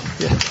front.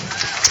 Yeah.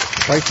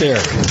 Right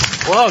there.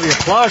 Well, the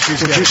applause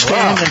she's Would you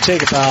stand and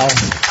take a bow?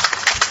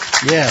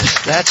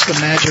 Yes, that's the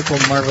magical,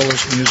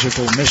 marvelous,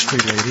 musical mystery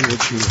lady,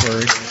 which you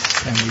heard.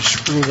 And we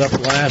screwed up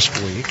last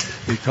week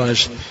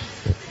because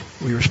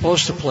we were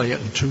supposed to play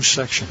it in two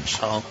sections.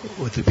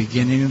 With the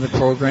beginning of the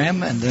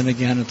program and then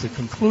again at the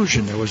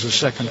conclusion. There was a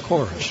second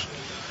chorus.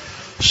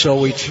 So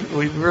we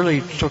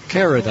really took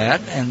care of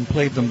that and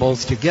played them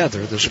both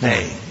together this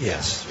morning.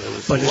 Yes.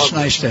 But it's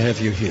nice to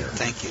have you here.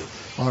 Thank you.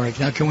 All right,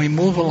 now can we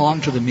move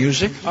along to the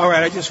music? All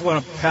right, I just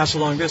want to pass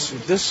along this.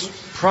 This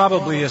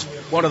probably is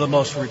one of the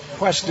most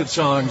requested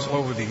songs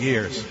over the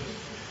years.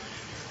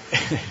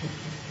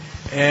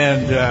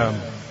 And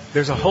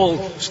there's a whole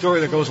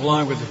story that goes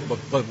along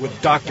with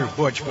Dr.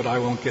 Butch, but I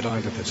won't get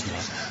onto this now.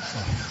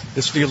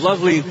 It's the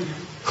lovely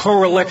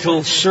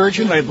colorectal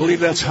surgeon. I believe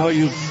that's how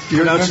you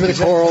pronounce it. Remember the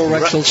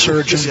colorectal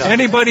surgeon?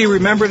 Anybody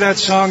remember that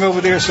song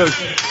over there? So,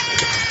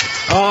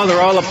 oh,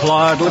 they're all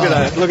applaud. Look at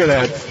that. Look at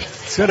that.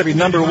 It's got to be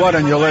number one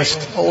on your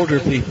list.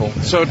 Older people.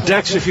 So,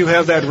 Dex, if you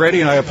have that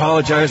ready, and I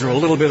apologize, we're a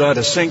little bit out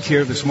of sync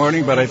here this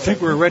morning, but I think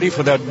we're ready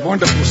for that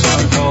wonderful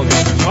song called,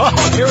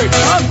 oh, here it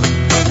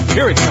comes.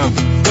 Here it comes.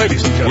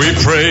 Ladies and gentlemen.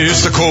 We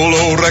praise the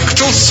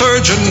colorectal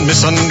surgeon,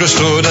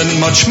 misunderstood and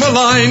much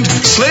maligned,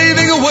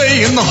 slaving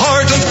away in the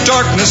heart of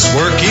darkness,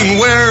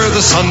 working where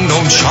the sun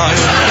don't shine.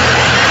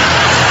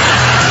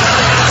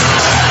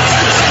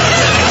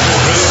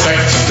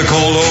 Respect the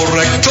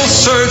colorectal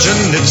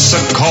surgeon, it's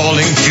a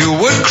calling few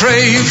would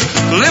crave.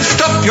 Lift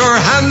up your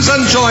hands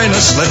and join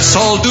us, let's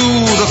all do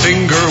the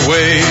finger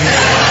wave.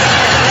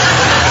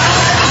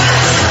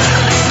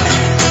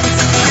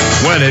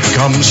 When it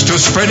comes to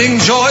spreading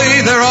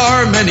joy, there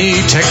are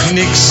many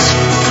techniques.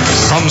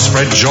 Some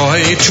spread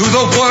joy to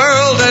the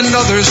world and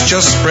others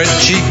just spread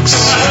cheeks.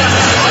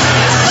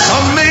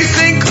 Some may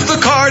think the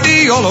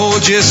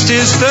cardiologist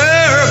is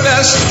their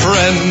best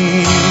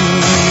friend,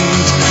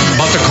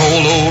 but the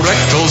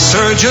colorectal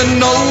surgeon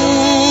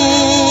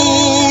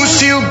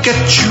knows he'll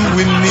get you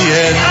in the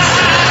end.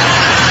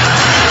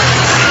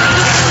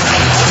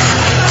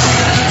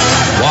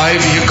 Why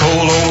be a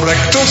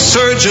colorectal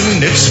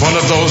surgeon? It's one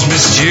of those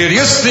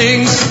mysterious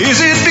things.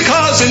 Is it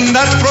because in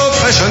that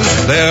profession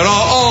there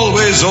are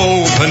always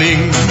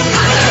openings?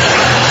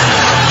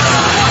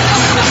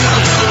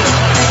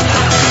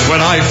 When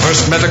I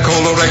first met a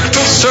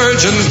colorectal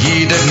surgeon,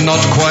 he did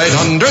not quite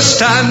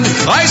understand.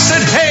 I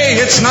said,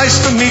 hey, it's nice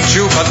to meet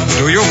you, but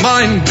do you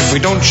mind if we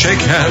don't shake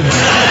hands?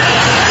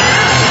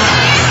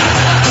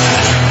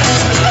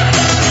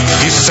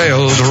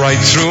 Sailed right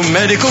through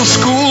medical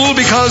school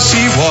because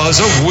he was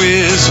a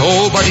whiz.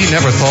 Oh, but he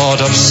never thought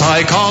of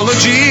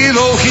psychology,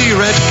 though he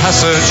read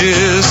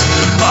passages.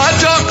 A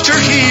doctor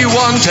he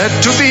wanted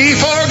to be,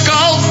 for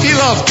golf he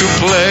loved to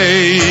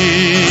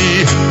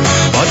play.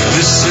 But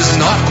this is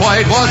not quite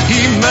quite what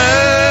he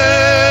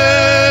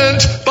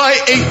meant by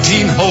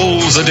 18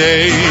 holes a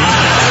day.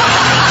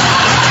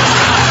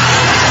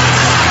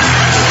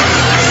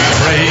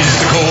 Praise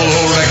the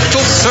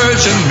colorectal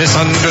surgeon,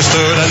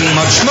 misunderstood and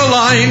much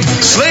maligned,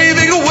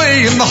 slaving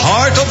away in the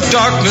heart of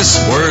darkness,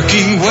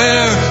 working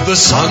where the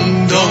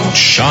sun don't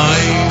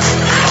shine.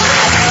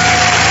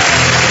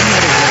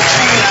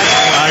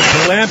 I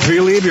can't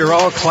believe you're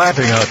all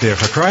clapping out there,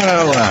 for crying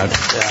out loud.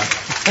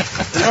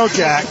 No,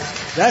 Jack,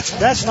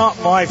 that's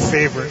not my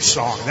favorite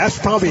song. That's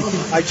probably,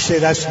 I'd say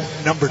that's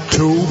number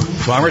 2.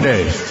 Farmer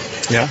Dave.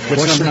 Yeah.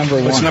 What's number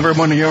 1? What's number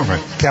 1 in your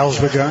mind? Cows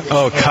with Guns.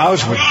 Oh,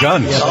 Cows with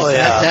Guns.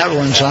 Yeah, that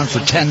runs on for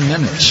 10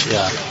 minutes.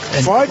 Yeah.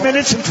 And 5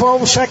 minutes and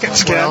 12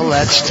 seconds, Ken. well,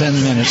 that's 10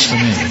 minutes to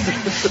me.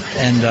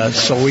 And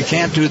so we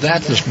can't do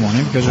that this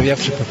morning because we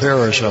have to prepare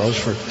ourselves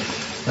for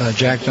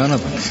Jack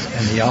Donovan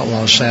and the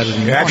Outlaws Saturday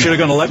morning. You're actually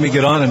going to let me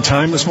get on in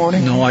time this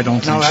morning? No, I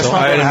don't think that's so.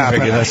 not going to happen.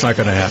 That's not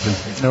going to happen.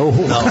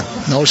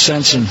 No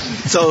sense in...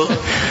 So,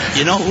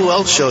 you know who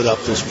else showed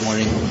up this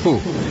morning? Who?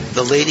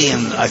 The lady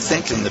I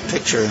think in the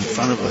picture in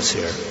front of us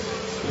here.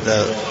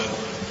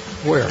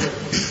 Where?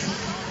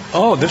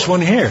 Oh, this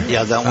one here.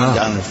 Yeah, that one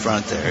down in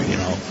front there, you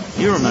know.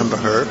 You remember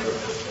her.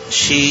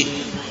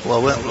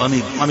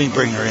 Let me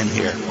bring her in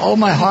here. Oh,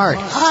 my heart.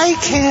 Hi,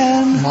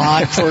 Ken.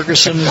 Maud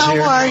Ferguson is How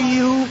here. How are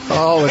you?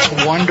 Oh, it's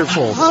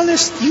wonderful.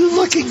 Honest, you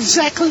look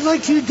exactly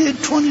like you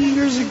did 20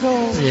 years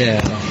ago.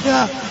 Yeah.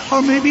 Yeah,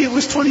 or maybe it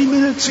was 20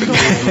 minutes ago.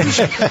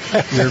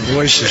 Your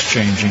voice is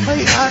changing.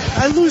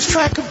 I lose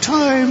track of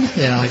time.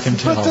 Yeah, I can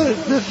tell.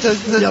 But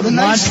the Maud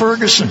nice...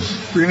 Ferguson.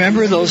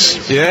 Remember those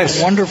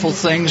wonderful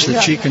things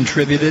that she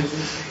contributed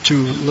to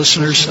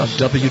listeners of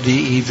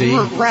WDEV?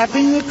 We're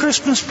wrapping the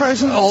Christmas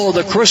presents. Oh,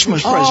 the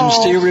Christmas presents.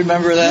 Do you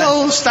remember that?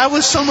 No, that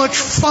was so much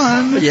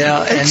fun.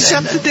 Yeah.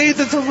 Except the day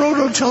that the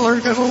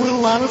rototiller got a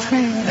little out of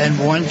hand. And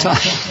one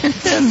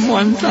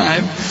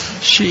time,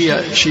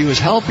 she was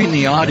helping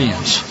the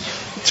audience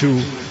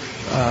to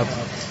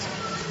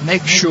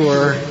make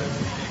sure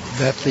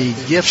that the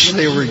gifts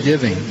they were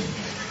giving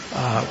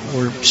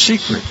were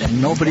secret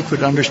and nobody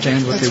could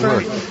understand what they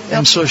were.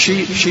 And so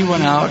she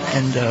went out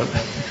and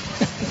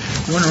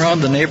went around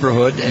the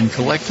neighborhood and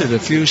collected a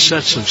few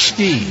sets of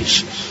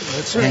skis.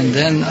 And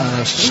then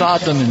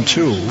sawed them in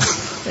two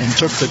and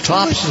took the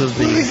tops of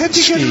the we had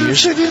to get her to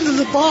skis. fit into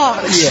the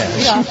box.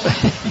 Yes.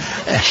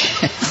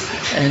 Yeah.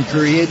 And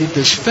created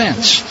this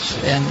fence.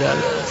 And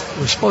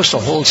we're supposed to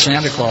hold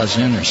Santa Claus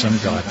in or some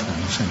god things.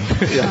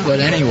 Yeah. But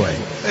anyway,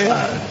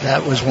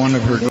 that was one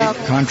of her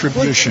great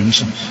contributions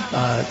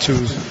to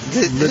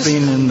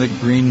living in the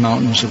Green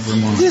Mountains of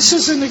Vermont. This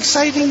is an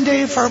exciting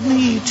day for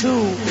me,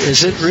 too.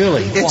 Is it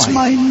really? It's Why?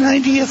 my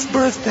 90th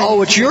birthday.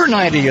 Oh, it's your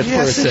 90th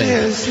Yes, birthday.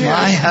 it is. Yes.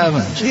 My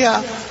heavens.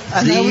 Yeah.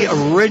 And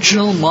The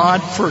original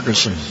Maud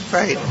Ferguson.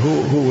 Right.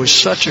 Who was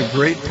such a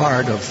great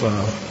part of,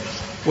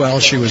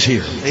 she was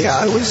here. Yeah,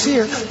 I was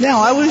here.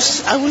 Now, I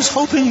was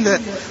hoping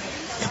that,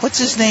 what's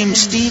his name,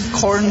 Steve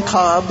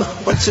Corncob?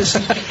 What's his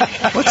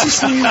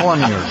name?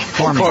 Cormier.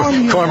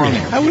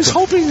 I was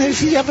hoping that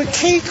he'd have a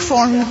cake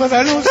for me, but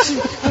I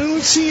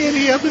don't see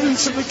any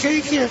evidence of a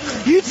cake here.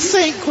 You'd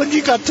think when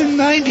you got to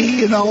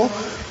 90,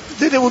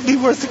 that it would be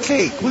worth the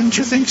cake. Wouldn't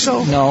you think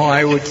so? No,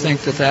 I would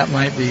think that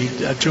might be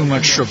too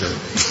much sugar.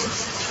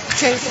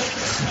 Okay.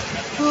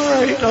 All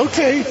right.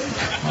 Okay.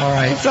 All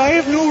right. I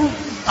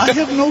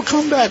have no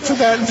comeback for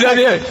that.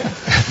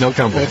 No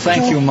comeback. Well,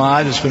 thank you,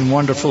 Maud. It's been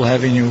wonderful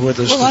having you with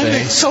us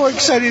today. I'm so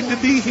excited to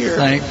be here.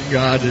 Thank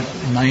God that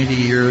 90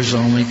 years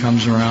only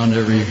comes around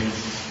every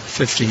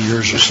 50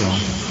 years or so.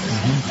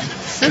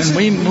 Can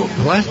we move?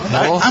 What?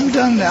 Hello? I'm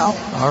done now.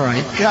 All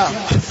right. Yeah.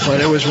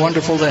 But it was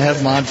wonderful to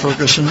have Maud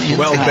Ferguson in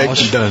Well the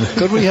house. baked and done.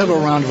 Could we have a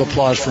round of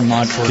applause for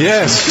Maud Ferguson?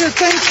 Yes. Sure,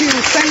 thank you.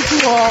 Thank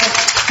you all.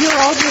 You're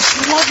all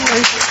just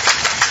lovely.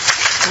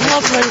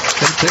 Lovely.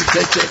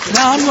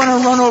 Now I'm going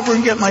to run over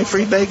and get my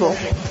free bagel.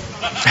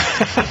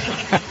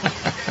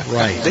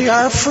 Right. They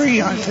are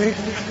free, aren't they?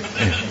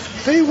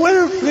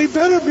 They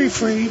better be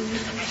free.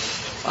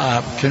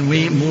 Can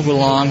we move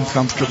along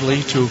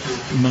comfortably to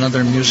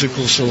another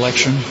musical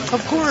selection?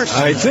 Of course.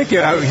 I think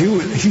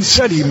he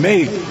said he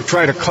may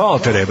try to call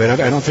today,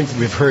 but I don't think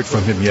we've heard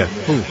from him yet.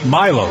 Who?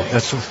 Milo.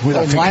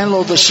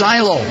 Milo the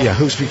Silo. Yeah,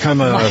 who's become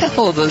a...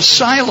 Milo the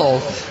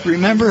Silo.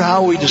 Remember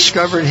how we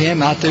discovered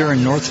him out there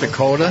in North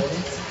Dakota?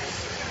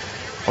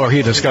 Or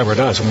he discovered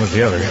us, one was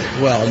the other.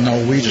 Well,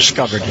 no, we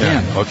discovered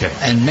him. Okay.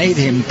 And made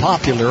him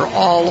popular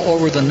all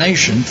over the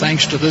nation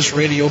thanks to this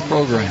radio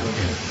program.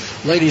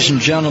 Ladies and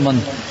gentlemen,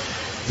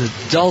 the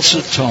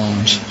dulcet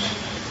tones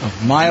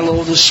of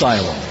Milo the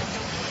Silo.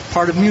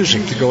 Part of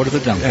music to go to the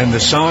dump. And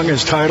the song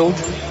is titled?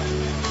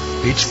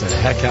 Beats the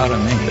heck out of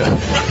me.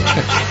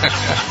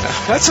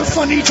 That's a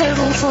funny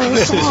title for a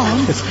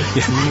song.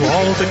 Through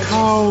all the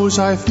cows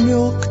I've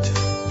milked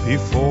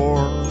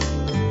before,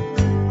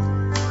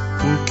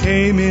 who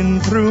came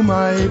in through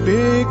my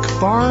big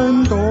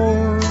barn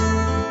door,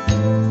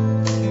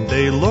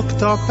 they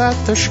looked up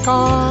at the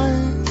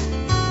sky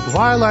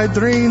while I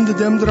drained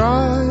them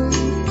dry.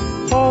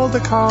 All the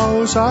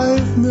cows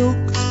I've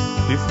milked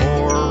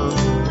before.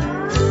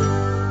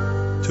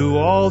 To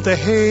all the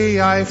hay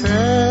I've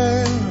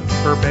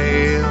ever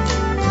baled,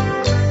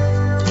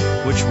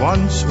 which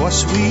once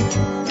was sweet,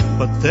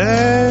 but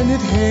then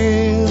it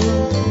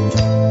hailed.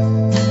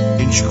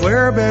 In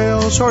square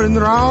bales or in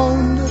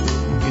round,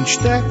 in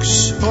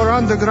stacks or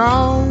on the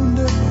ground,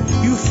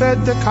 you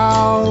fed the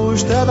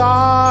cows that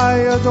I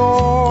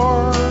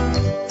adore.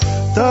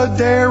 The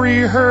dairy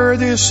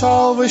herd is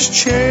always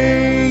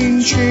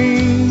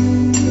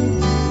changing.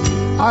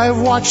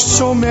 I've watched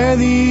so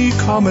many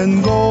come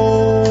and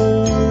go.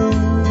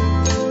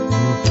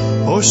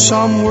 Oh,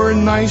 some were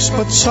nice,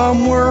 but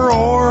some were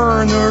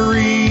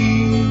ornery.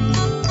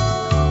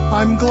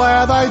 I'm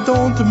glad I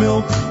don't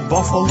milk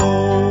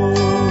buffalo.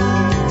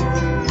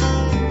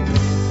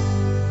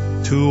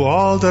 To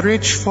all the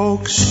rich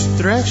folks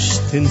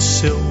dressed in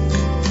silk,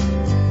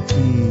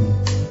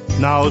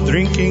 now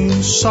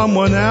drinking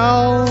someone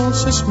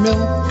else's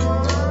milk,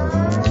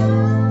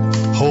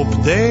 hope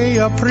they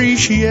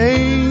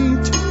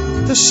appreciate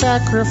the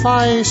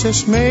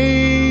sacrifices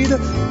made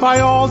by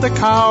all the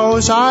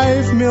cows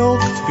I've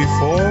milked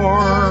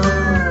before.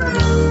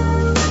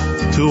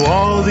 To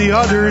all the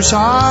others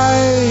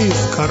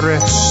I've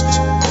caressed,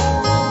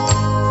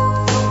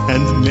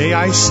 and may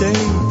I say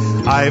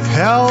I've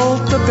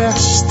held the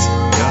best.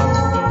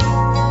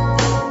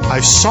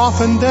 I've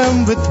softened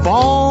them with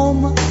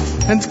balm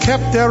and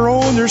kept their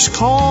owners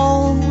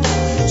calm,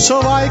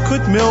 so I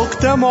could milk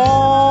them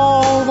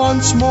all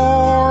once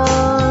more.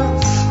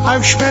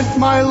 I've spent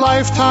my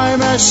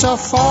lifetime as a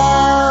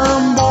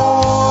farm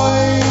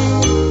boy.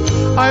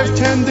 I've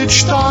tended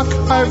stock,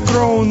 I've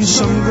grown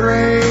some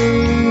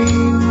grain.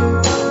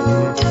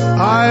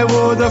 I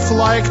would have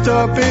liked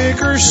a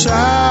bigger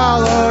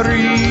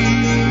salary,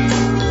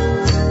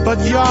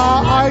 but yeah,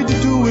 I'd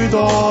do it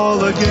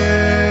all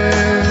again.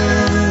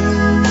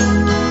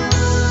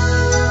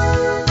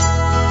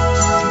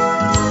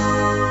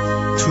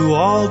 To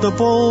all the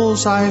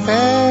bulls I've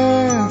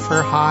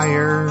ever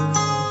hired,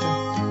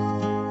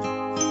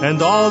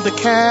 and all the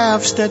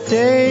calves that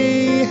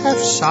they have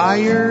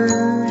sired,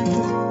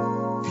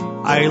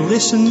 I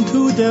listen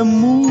to them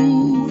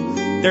moo.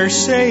 They're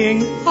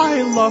saying,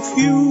 I love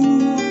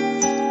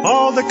you.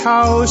 All the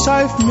cows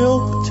I've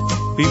milked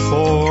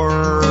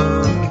before.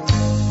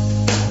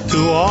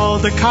 To all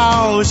the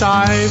cows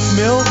I've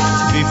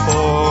milked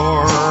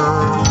before,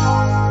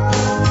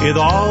 it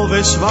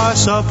always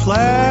was a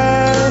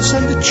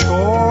pleasant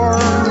chore.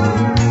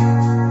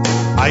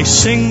 I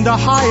sing the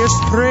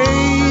highest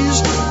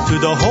praise to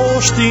the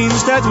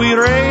Holsteins that we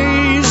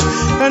raise,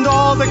 and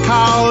all the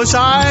cows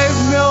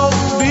I've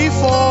milked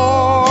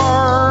before.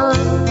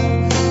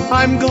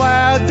 I'm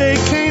glad they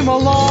came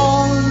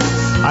along.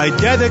 I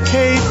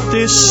dedicate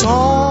this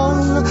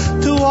song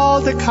to all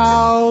the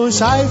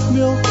cows I've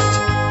milked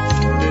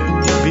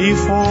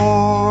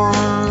before.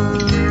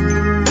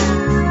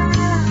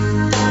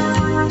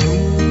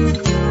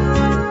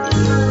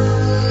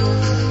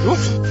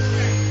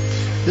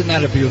 Isn't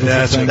that a beautiful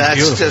thing? That's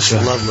beautiful just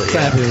song. lovely.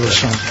 Fabulous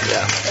song.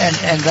 Yeah.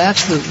 And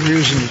that's the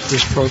reason that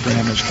this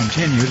program has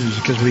continued, is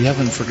because we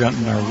haven't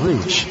forgotten our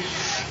roots.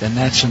 And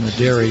that's in the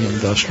dairy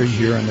industry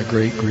here in the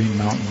great Green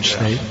Mountain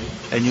State.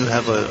 And you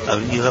have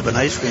an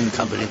ice cream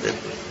company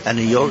and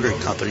a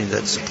yogurt company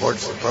that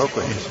supports the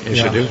program.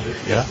 Yes, you do.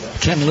 Yeah.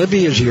 Ken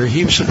Libby is here.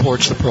 He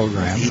supports the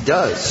program. He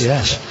does.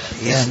 Yes.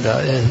 And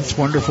it's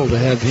wonderful to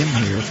have him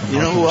here. From you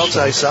know who else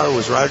I saw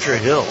was Roger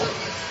Hill,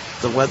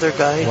 the weather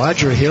guy.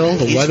 Roger Hill,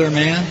 the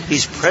weatherman.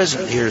 He's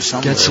present here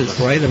somewhere. Gets it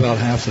right about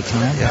half the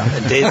time. Yeah.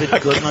 And David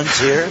Goodman's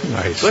here.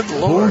 Nice. Good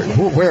Lord.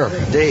 Where?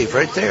 Dave,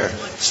 right there,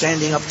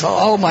 standing up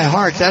tall. Oh, my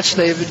heart. That's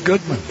David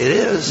Goodman. It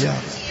is.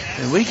 Yeah.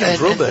 And we can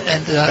prove it.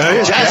 And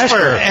Jasper.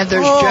 And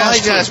there's Jasper. Jasper. Hi,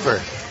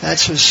 Jasper.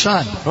 That's his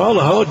son. Oh,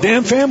 the whole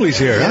damn family's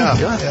here. Yeah.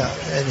 Huh?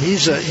 And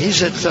he's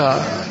at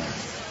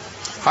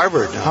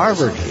Harvard now.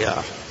 Harvard.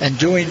 Yeah. And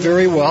doing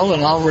very well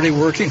and already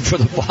working for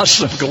the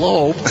Boston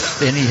Globe.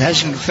 And he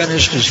hasn't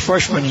finished his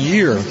freshman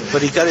year.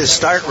 But he got his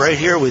start right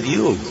here with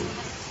you.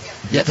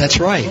 Yeah, that's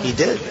right. He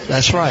did.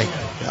 That's right.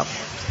 Yep.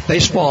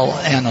 Baseball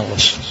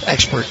analyst,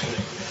 expert.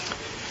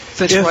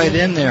 Fits right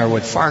in there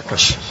with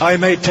Farkas. I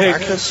may take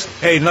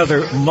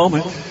another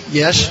moment.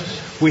 Yes?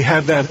 We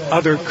have that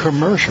other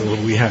commercial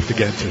we have to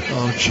get to.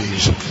 Oh,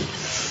 jeez.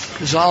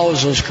 There's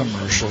always those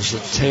commercials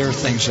that tear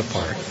things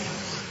apart.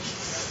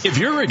 If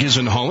your rig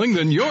isn't hauling,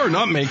 then you're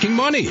not making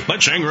money.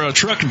 Let Shangri-La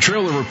Truck and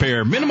Trailer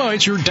Repair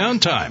minimize your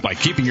downtime by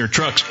keeping your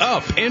trucks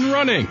up and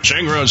running.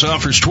 Shangri-La's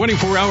offers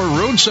 24-hour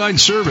roadside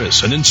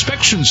service, an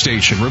inspection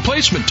station,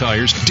 replacement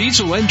tires,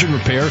 diesel engine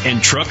repair,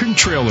 and truck and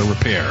trailer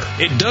repair.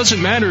 It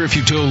doesn't matter if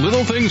you tow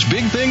little things,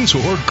 big things,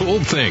 or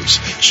gold things.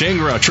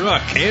 Shangri-La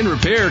Truck and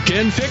Repair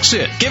can fix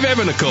it. Give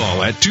Evan a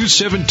call at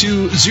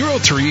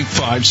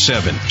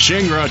 272-0357.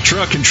 Shangri-La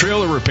Truck and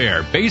Trailer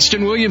Repair, based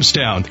in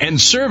Williamstown and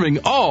serving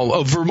all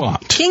of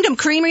Vermont. Kingdom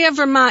Creamery of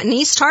Vermont in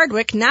East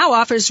Hardwick now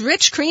offers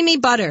rich, creamy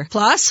butter,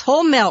 plus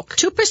whole milk,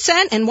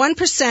 2% and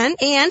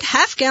 1%, and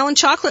half-gallon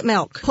chocolate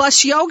milk,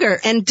 plus yogurt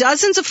and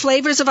dozens of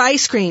flavors of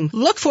ice cream.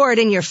 Look for it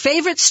in your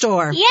favorite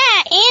store.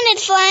 Yeah, and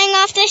it's flying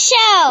off the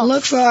shelf.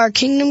 Look for our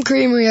Kingdom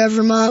Creamery of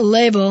Vermont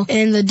label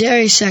in the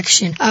dairy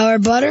section. Our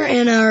butter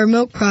and our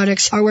milk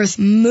products are worth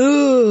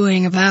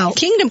mooing about.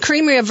 Kingdom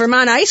Creamery of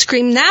Vermont ice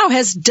cream now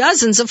has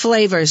dozens of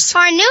flavors.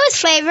 Our newest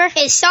flavor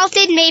is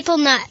salted maple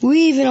nut.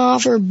 We even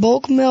offer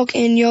bulk milk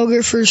and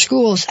yogurt for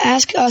schools.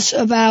 Ask us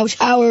about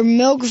our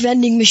milk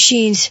vending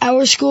machines.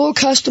 Our school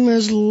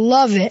customers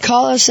love it.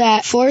 Call us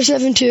at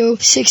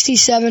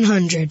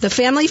 472-6700. The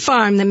family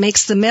farm that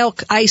makes the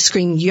milk, ice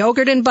cream,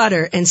 yogurt, and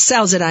butter and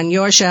sells it on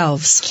your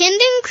shelves.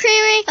 Kingdom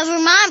Creamery of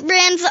Vermont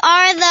brands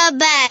are the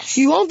best.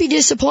 You won't be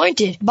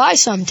disappointed. Buy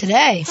some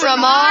today.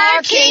 From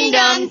our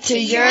kingdom to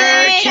your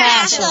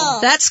castle.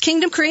 That's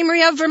Kingdom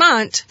Creamery of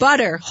Vermont.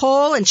 Butter,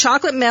 whole and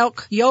chocolate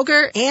milk,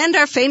 yogurt, and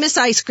our famous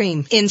ice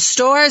cream. In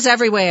stores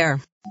everywhere.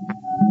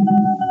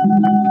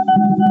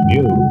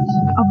 News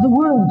of the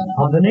world,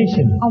 of the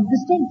nation, of the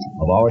state,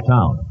 of our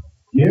town.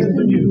 Here's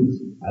the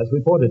news as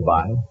reported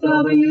by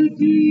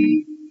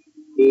WDEV.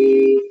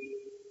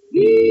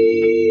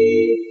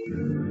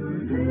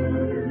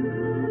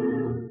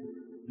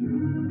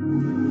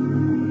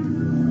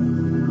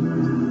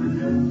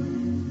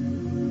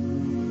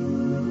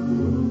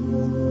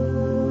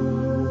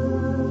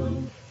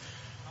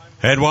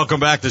 And welcome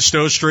back to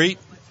Stowe Street,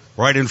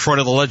 right in front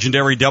of the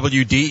legendary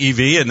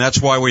WDEV, and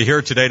that's why we're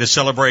here today to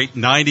celebrate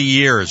 90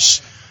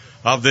 years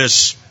of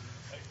this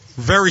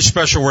very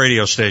special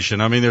radio station.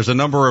 I mean, there's a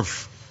number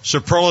of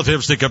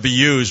superlatives that could be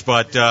used,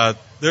 but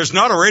there's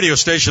not a radio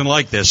station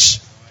like this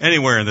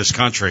anywhere in this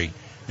country.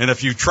 And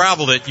if you've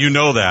traveled it, you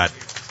know that.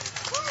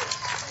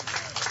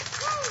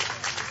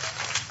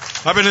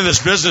 I've been in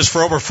this business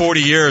for over 40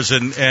 years,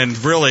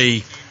 and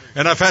really...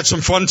 And I've had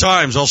some fun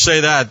times, I'll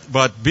say that.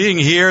 But being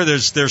here,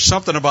 there's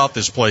something about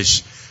this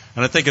place.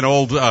 And I think an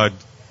old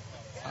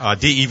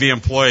DEV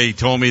employee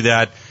told me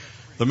that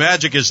the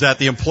magic is that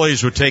the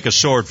employees would take a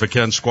sword for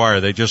Ken Squire.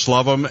 They just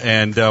love him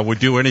and would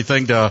do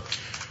anything to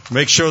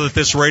make sure that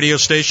this radio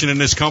station and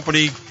this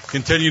company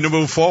continue to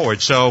move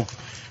forward. So,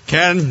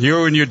 Ken,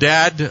 you and your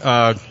dad,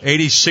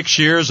 86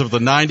 years of the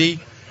 90,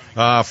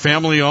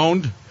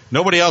 family-owned.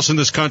 Nobody else in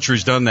this country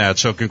has done that.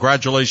 So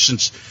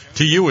congratulations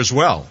to you as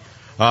well.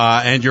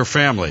 And your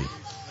family.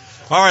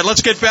 All right,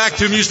 let's get back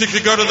to music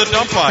to go to the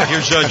dump pot.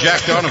 Here's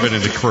Jack Donovan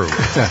and the crew.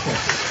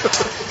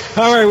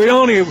 All right, we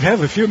only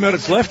have a few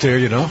minutes left here,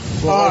 you know.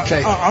 Well,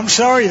 okay. I'm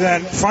sorry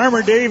then.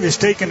 Farmer Dave is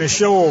taking the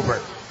show over.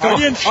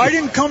 I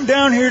didn't come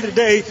down here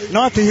today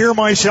not to hear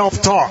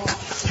myself talk.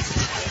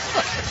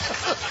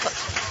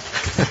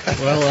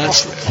 Well,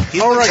 that's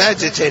all right.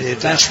 Agitated.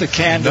 That's the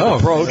candid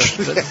approach.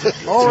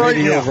 All right,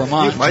 Radio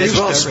Vermont. You might as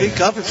well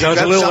speak up if Sounds you've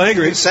got a little something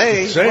angry. to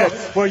say. Say it.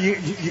 Well,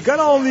 you got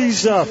all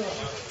these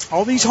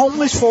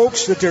homeless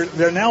folks that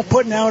they're now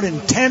putting out in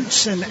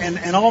tents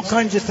and all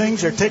kinds of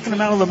things. They're taking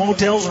them out of the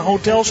motels and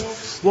hotels.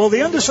 Well,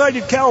 the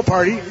Undecided Cow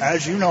Party,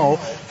 as you know,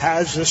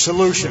 has a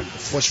solution.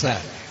 What's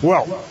that?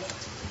 Well,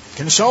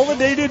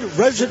 Consolidated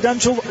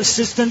Residential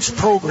Assistance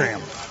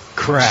Program.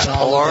 Crap.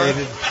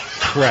 Consolidated.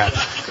 Crap.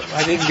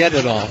 I didn't get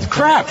it all.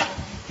 Crap.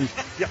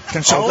 Yeah,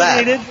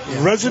 Consolidated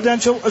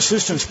Residential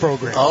Assistance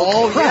Program.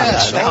 Oh,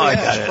 Crap. now I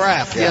got it.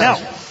 Crap. Yeah. Now,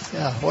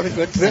 yeah, what a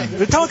good thing.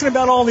 They're talking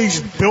about all these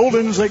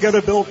buildings they got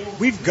to build.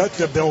 We've got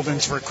the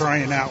buildings, for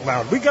crying out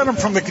loud. We got them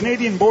from the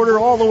Canadian border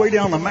all the way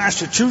down to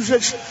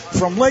Massachusetts,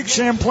 from Lake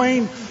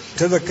Champlain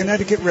to the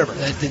Connecticut River.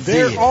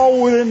 They're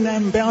all within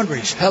them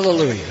boundaries.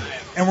 Hallelujah.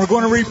 And we're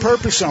going to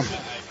repurpose them.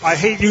 I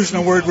hate using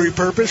the word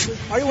repurpose.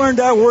 I learned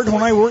that word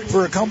when I worked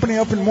for a company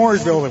up in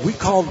Mooresville that we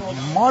called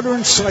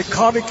Modern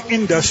Psychotic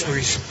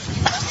Industries.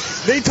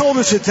 They told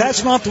us that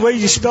that's not the way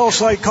you spell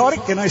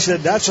psychotic, and I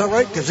said, that's all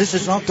right, because this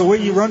is not the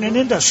way you run an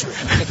industry.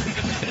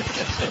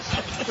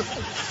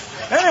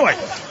 Anyway,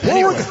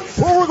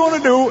 what we're going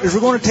to do is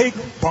we're going to take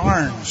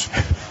barns.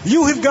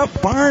 You have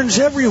got barns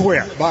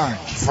everywhere.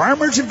 Barns.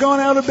 Farmers have gone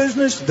out of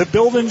business. The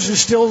buildings are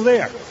still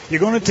there.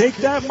 You're going to take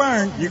that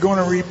barn. You're going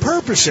to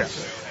repurpose it.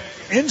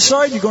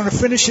 Inside, you're going to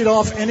finish it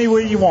off any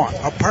way you want.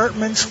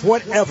 Apartments,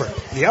 whatever.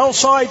 The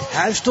outside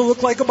has to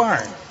look like a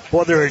barn.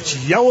 Whether it's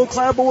yellow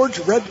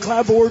clapboards, red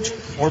clapboards,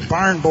 or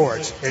barn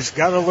boards, it's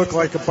got to look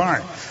like a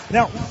barn.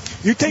 Now,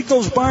 you take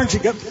those barns,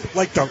 you got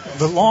like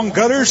the long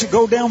gutters that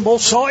go down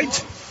both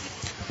sides.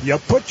 You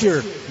put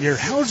your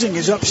housing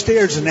is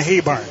upstairs in the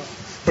hay barn.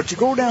 But you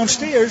go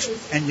downstairs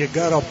and you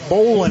got a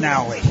bowling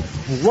alley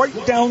right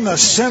down the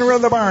center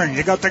of the barn.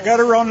 You got the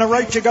gutter on the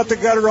right, you got the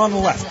gutter on the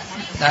left.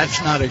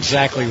 That's not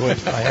exactly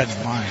what I had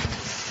in mind.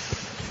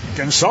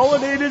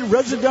 Consolidated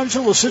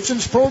Residential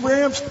Assistance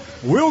Programs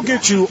will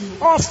get you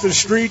off the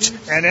streets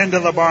and into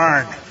the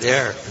barn.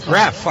 There.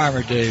 Crap,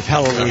 Farmer Dave.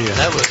 Hallelujah.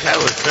 That was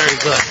very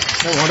good.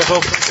 That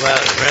wonderful. Well,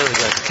 really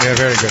good. Yeah,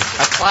 very good.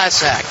 A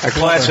class act. A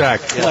class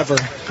act. Clever.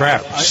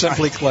 Crap.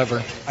 Simply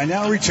clever. I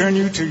now return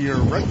you to your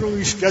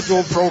regularly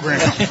scheduled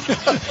program.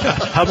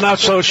 I'm not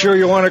so sure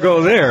you want to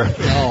go there.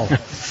 No.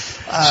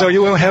 So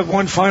you will have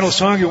one final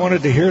song you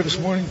wanted to hear this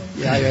morning?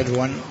 Yeah, I had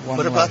one.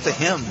 What about the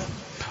hymn?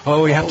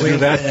 Oh, we have to do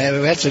that?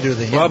 We have to do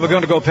the hymn. Well, we're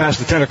going to go past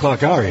the 10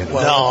 o'clock hour.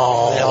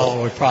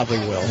 No, we probably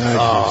will.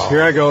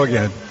 Here I go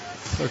again.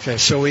 Okay,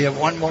 so we have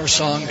one more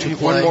song to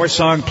play. One more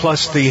song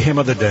plus the hymn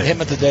of the day.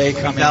 Hymn of the day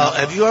coming Now, up.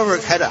 have you ever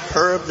had a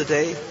her of the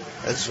day?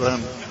 That's what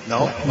I'm...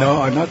 No?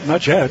 No,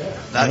 not yet.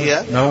 Not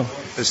yet? No.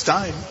 It's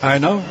time. I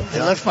know. I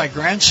left my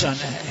grandson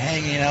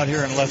hanging out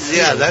here in left field.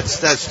 Yeah,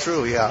 that's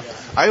true, yeah.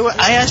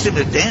 I asked him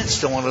to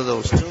dance to one of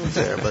those tunes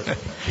there, but...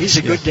 He's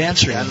a good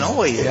dancer. I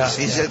know he is. Yeah,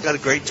 He's got a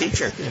great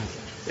teacher.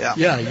 Yeah.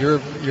 Yeah,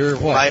 you're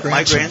what?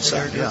 My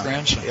grandson. Your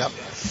grandson. Yep.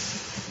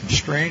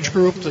 Strange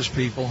group, these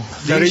people.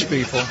 Now, These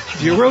people.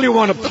 Do you really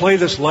want to play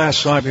this last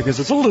song? Because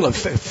it's a little...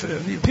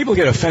 people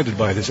get offended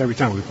by this every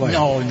time we play it.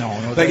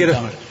 No, They get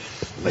don't.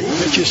 But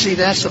you see,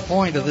 that's the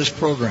point of this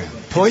program.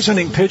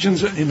 Poisoning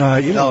Pigeons, you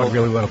don't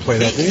really want to play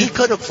that, do you? He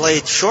could have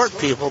played Short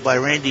People by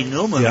Randy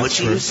Newman, which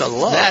he used to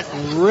love. That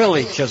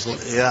really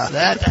chiseled. Yeah.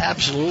 That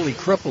absolutely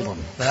crippled him.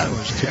 That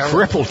was terrible.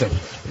 Crippled him.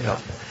 Yeah.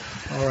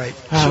 All right.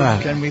 So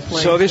can we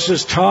play? So this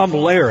is Tom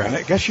Lehrer. And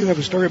I guess you have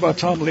a story about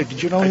Tom Lehrer.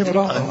 Did you know him at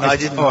all? I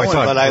didn't know him,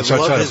 but I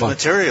love his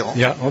material.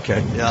 Yeah,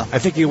 okay. Yeah. I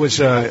think he was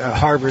a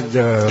Harvard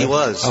he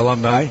was.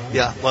 alumni.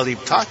 Yeah, well, he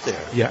taught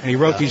there. Yeah, and he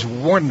wrote these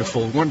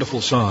wonderful,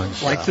 wonderful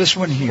songs. Like this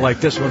one here.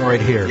 Like this one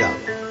right here. Yeah.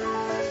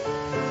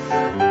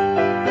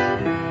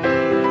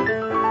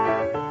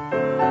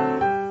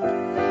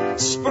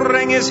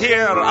 Spring is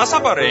here, a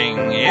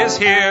suppering is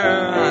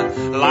here.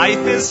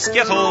 Life is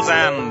Skittles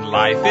and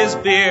life is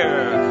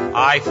beer.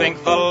 I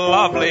think the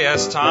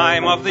loveliest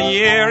time of the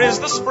year is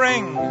the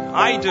spring.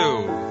 I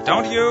do,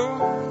 don't you?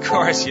 Of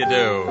course you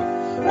do.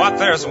 But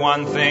there's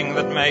one thing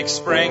that makes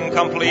spring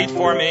complete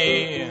for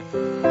me,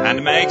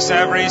 and makes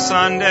every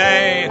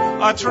Sunday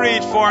a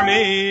treat for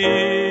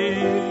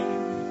me.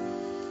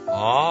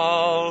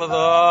 All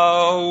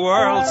the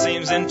world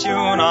seems in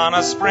tune on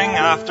a spring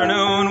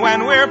afternoon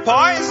when we're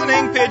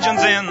poisoning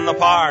pigeons in the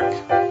park.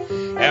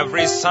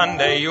 Every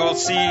Sunday you'll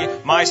see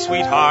my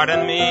sweetheart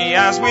and me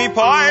as we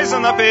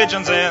poison the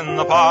pigeons in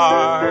the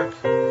park.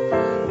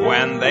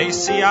 When they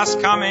see us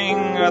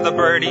coming, the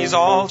birdies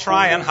all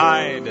try and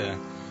hide,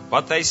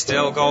 but they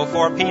still go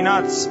for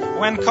peanuts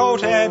when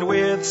coated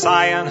with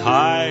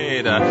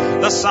cyanide.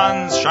 The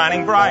sun's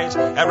shining bright,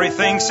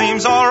 everything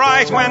seems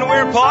alright when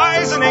we're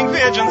poisoning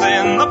pigeons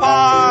in the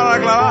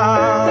park.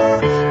 La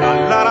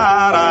la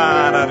la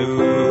la la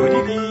doo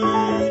dee dee.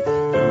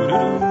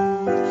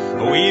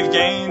 We've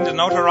gained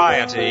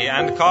notoriety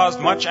and caused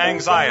much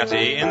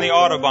anxiety in the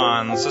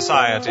Audubon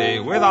Society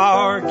with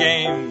our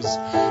games.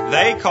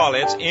 They call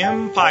it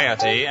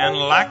impiety and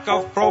lack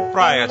of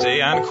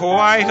propriety and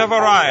quite a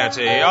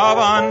variety of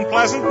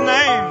unpleasant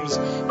names.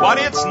 But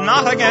it's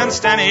not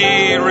against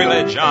any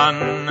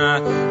religion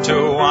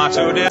to want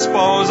to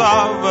dispose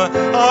of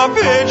a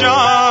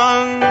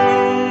pigeon.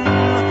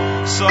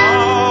 So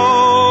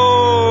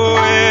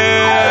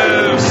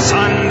if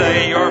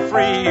Sunday you're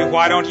free,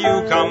 why don't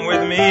you come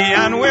with me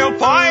and we'll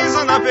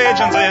poison the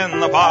pigeons in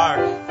the park?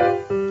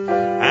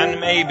 And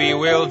maybe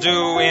we'll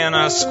do in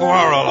a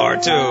squirrel or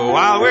two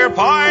while we're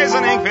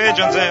poisoning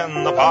pigeons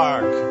in the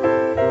park.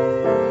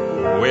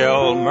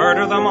 We'll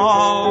murder them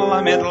all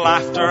amid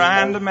laughter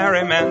and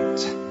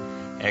merriment,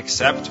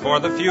 except for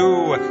the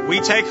few we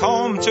take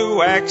home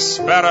to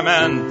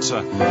experiment.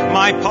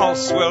 My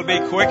pulse will be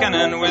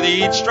quickening with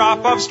each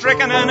drop of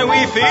strychnine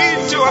we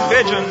feed to a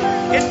pigeon.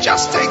 It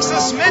just takes a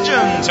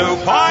smidgen to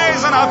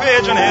poison a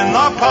pigeon in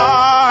the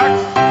park.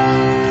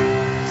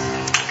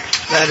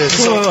 That is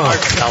so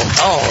heartfelt.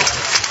 Oh.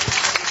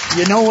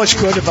 You know what's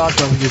good about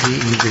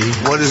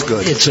WDEV? What is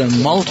good? It's a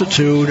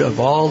multitude of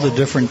all the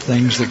different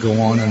things that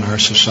go on in our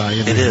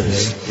society It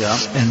is, today. yeah.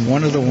 And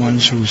one of the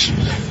ones who's,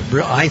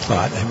 I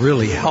thought,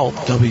 really helped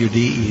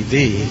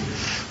WDEV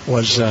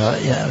was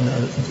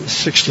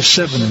 6 to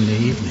 7 in the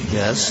evening.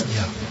 Yes.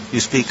 Yeah.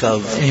 You speak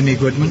of... Amy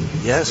Goodman.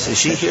 Yes, is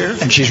she here?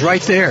 And she's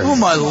right there. Oh,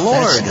 my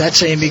Lord.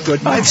 That's Amy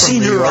Goodman. I've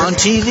seen her on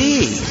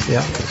TV.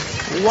 Yeah.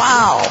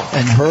 Wow.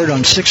 And heard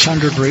on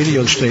 600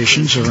 radio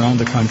stations around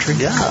the country.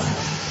 Yeah.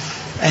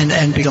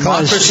 And because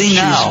Democracy she's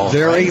Now.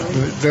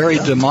 very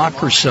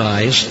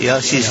democratized.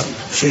 Yeah, she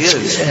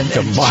is. And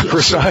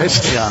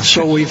democratized. Yeah.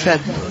 So we've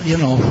had,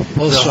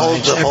 both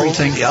sides,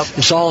 everything. Yep.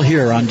 It's all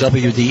here on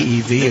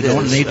WDEV. You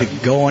don't need to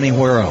go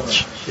anywhere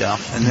else. Yeah.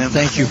 And then,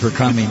 thank you for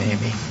coming,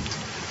 Amy.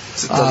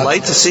 It's a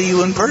delight to see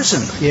you in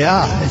person.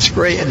 Yeah, it's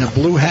great. And a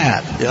blue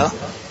hat. Yeah.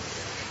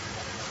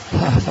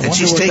 And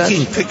she's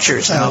taking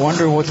pictures now. I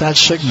wonder what that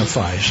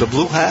signifies. The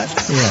blue hat?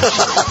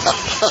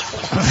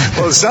 Yes.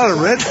 Well, it's not a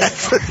red hat.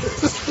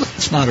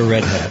 It's not a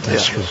red hat,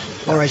 that's true.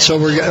 All right, so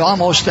we're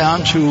almost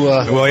down to...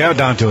 well, yeah,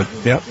 down to it.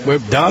 Yeah, we're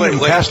down and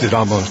past it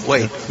almost.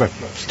 Wait.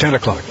 It's 10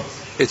 o'clock.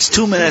 It's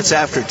 2 minutes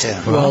after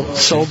 10. Well,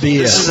 so be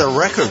it. This is a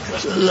record.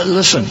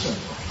 Listen,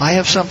 I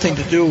have something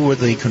to do with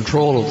the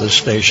control of this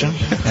station,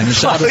 and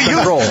it's out of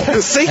control.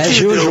 As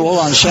you usual,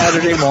 on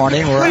Saturday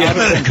morning, we're out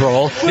of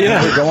control.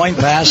 Yeah. We're going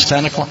past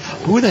 10 o'clock.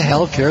 Who the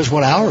hell cares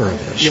what hour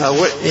it is? Yeah,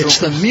 it's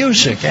the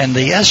music and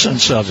the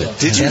essence of it.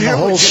 Did you and hear the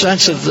whole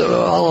sense of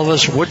all of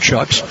us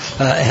woodchucks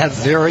have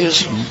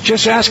various...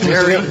 Just ask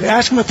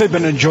them if they've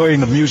been enjoying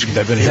the music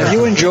they've been hearing. Have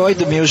you enjoyed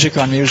the music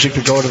on Music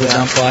to Go to the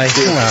Dump By?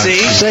 See?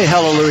 Say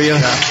hallelujah.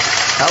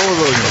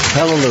 Hallelujah.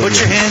 Hallelujah. Put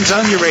your hands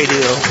on your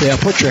radio. Yeah,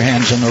 put your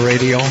hands on the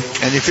radio.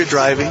 And if you're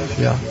driving.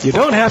 Yeah. You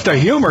don't have to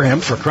humor him,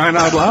 for crying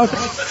out loud.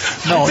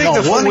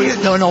 What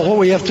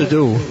we have to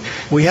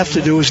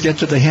do, is get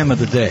to the hymn of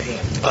the day.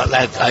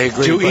 I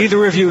agree. Do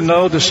either of you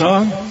know the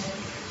song?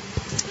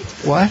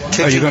 What?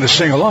 Are you going to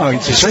sing along?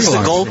 Is this the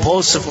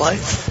goalposts of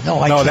life?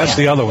 No, that's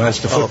the other one. That's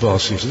the football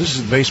season. This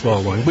is the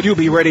baseball one. Would you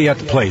be ready at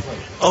the plate?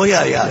 Oh,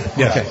 yeah.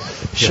 Okay.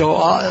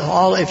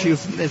 So if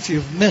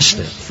you've missed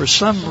it, for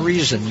some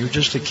reason you're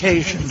just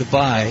occasioned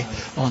by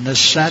on this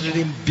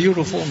Saturday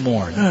beautiful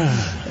morning,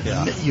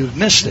 you've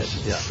missed it.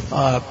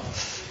 Yeah.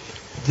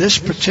 This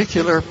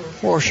particular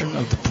portion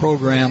of the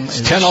program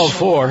is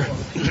 10:04.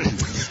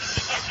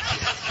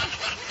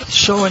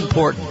 So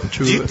important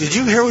to. Did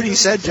you hear what he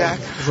said, Jack?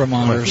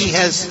 Vermonters. He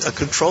has a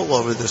control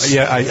over this.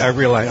 Yeah, I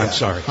realize. I'm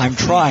sorry. I'm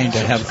trying to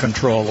have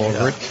control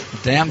over it.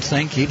 The damn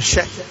thing keeps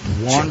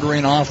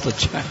wandering off the.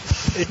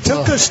 It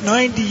took us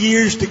 90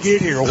 years to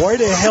get here. Why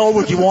the hell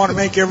would you want to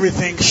make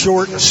everything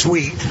short and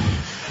sweet?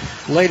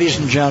 Ladies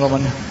and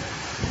gentlemen,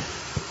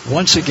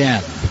 once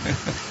again,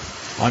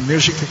 on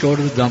Music to Go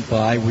to the Dump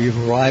By, we've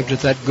arrived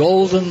at that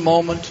golden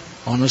moment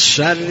on a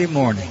Saturday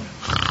morning.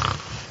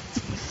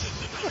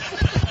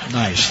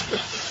 Nice.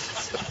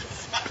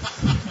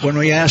 When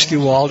we ask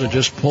you all to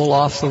just pull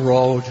off the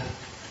road,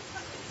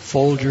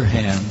 fold your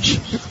hands.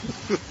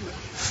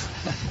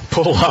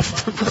 Pull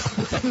off the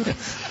road.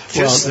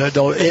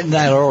 Well, in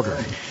that order,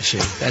 you see.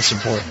 That's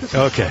important.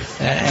 Okay.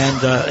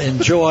 And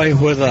enjoy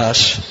with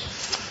us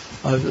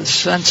a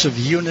sense of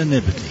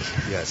unanimity.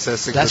 Yes,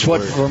 that's a That's good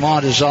what word.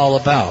 Vermont is all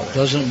about.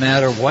 Doesn't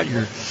matter what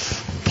your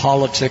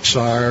politics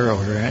are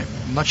or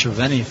much of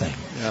anything,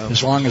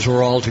 as long as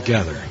we're all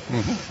together.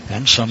 Mm-hmm.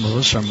 And some of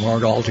us are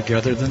more all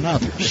together than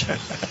others.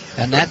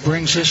 And that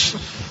brings us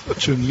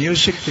to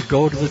Music to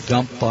Go to the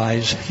Dump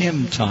By's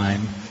hymn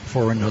time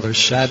for another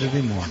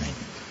Saturday morning.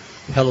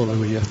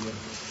 Hallelujah.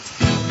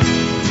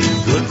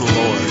 Good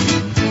Lord.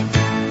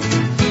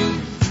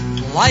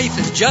 Life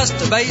is just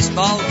a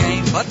baseball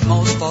game, but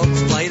most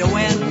folks play to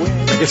win.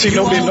 I guess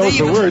nobody knows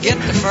the words. Get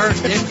the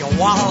first if you're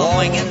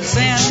wallowing in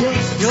sin.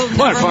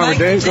 Come on, Farmer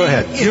Dave, go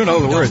ahead. You know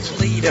the words.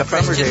 Yeah,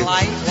 Farmer Dave.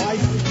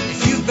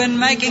 If you've been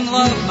making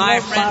love,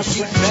 my friends,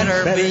 you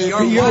better be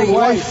your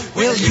wife.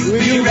 Will you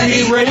be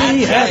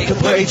ready at the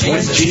plate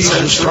when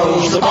Jesus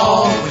throws the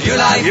ball? Will you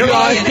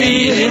like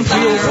being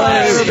infield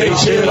flyer,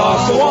 base hit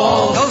off the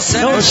wall? No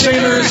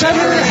sailor's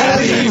ever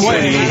happy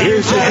when he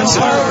hears the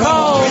umpire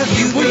call.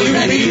 Will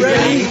you be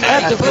ready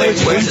at the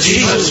plate when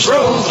Jesus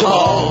throws the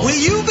ball? Will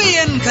you be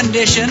in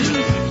condition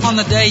on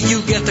the day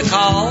you get the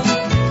call?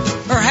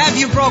 Or have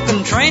you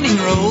broken training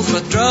rules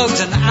with drugs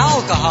and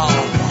alcohol?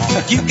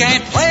 If you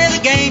can't play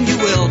the game, you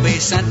will be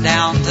sent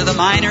down to the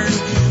minors,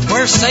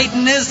 where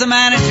Satan is the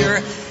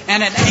manager,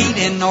 and it ain't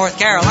in North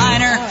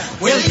Carolina.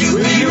 Will you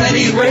be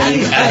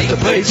ready at the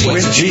plate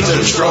when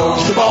Jesus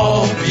throws the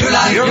ball? You're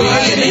like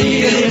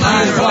being in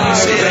my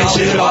base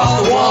hit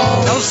off the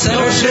wall. No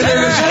sinners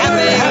ever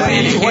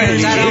happy when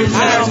he hears that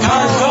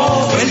umpire's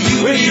call. Will you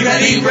be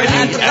ready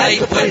at the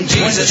plate when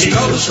Jesus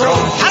throws the ball?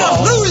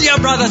 Hallelujah,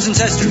 brothers and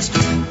sisters.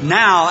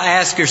 Now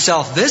ask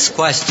yourself this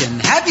question.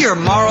 Have your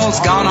morals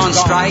gone on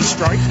strike?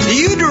 Do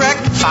you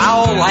direct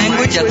foul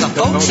language at the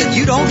folks that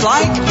you don't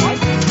like?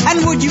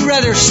 And would you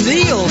rather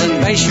steal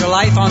than base your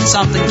life on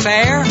something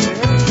fair?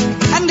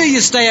 And do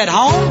you stay at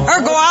home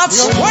or go out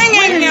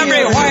swinging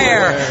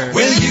everywhere?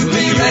 Will you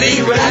be ready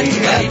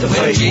at the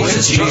plate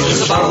when Jesus throws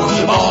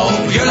the ball?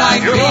 You're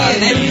like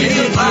being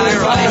in my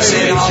right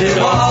side off the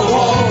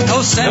wall.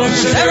 No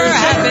sinner's ever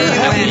happy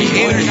when he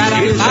hears that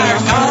umpire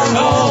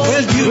call.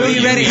 Will you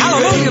be ready?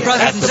 Hallelujah,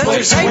 brothers and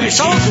sisters. Save your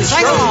souls and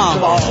sing along.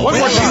 Will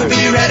you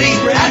be ready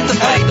at the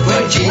plate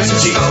when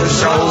Jesus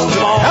throws the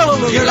ball?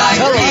 You're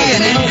like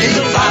being in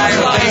the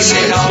fire, base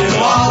hit off the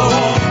wall.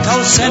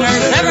 No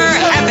sinner's ever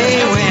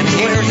happy when he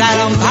hears that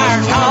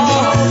umpire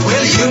call.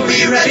 Will you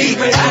be ready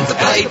at the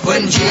plate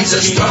when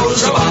Jesus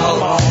throws the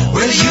ball?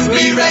 Will you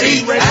be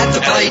ready at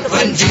the plate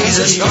when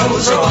Jesus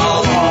throws the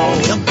ball?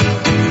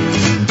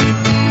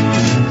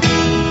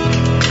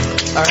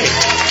 All right.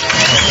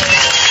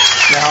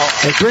 Now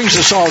it brings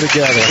us all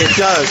together. It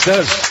does.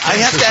 I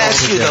have to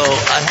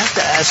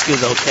ask you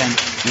though, Ken,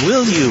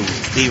 will you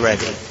be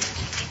ready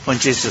when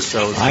Jesus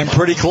throws the ball? I'm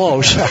pretty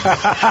close.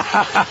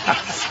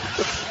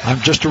 I'm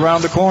just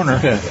around the corner.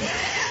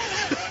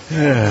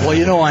 Well,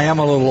 you know, I am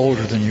a little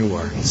older than you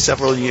are.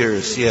 Several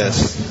years,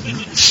 yes.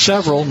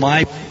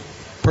 My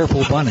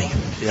Purple Bunny.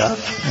 Yeah.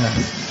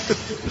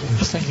 I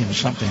was thinking of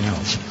something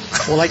else.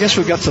 Well, I guess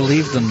we got to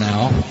leave them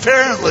now.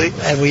 Apparently.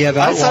 And we have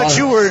I Outlaws. thought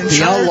you were in the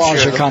charge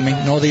Outlaws here. are coming.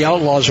 No, the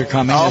Outlaws are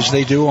coming as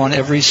they do on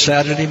every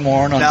Saturday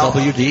morning on Now,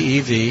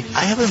 WDEV.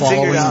 I haven't following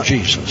figured out.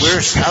 Jesus.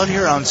 We're out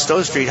here on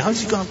Stowe Street.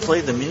 How's he going to play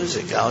the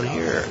music out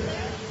here?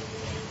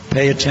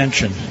 Pay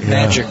attention.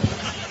 Magic.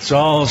 It's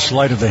all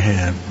sleight of the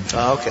hand.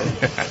 Oh, okay.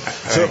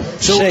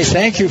 Say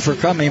thank you for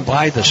coming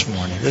by this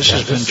morning. This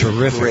has been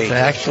terrific great. to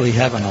actually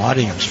have an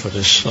audience for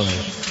this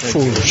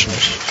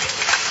foolishness.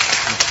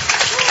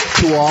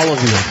 To all of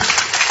you.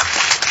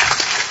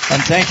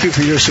 And thank you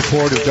for your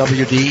support of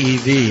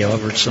WDEV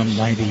over some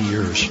 90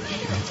 years.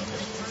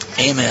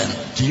 Amen.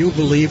 Do you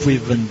believe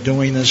we've been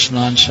doing this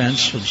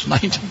nonsense since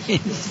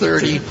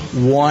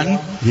 1931?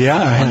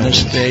 Yeah. On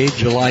this day,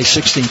 July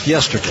 16th,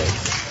 yesterday.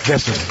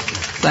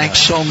 Thanks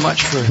so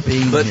much for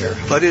being here.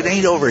 But it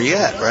ain't over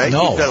yet, right?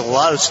 No. You've got a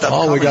lot of stuff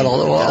coming. We got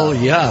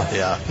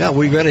yeah. Yeah,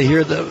 we got to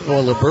hear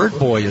the Bird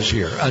Boy is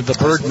here. The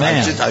Bird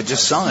Man. I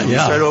just saw him.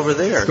 Yeah. He's right over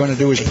there. Going to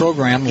do his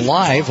program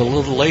live a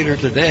little later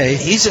today.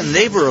 He's a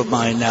neighbor of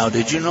mine now.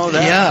 Did you know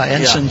that? Yeah,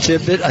 Ensign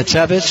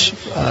Tebbets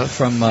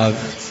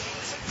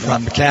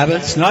from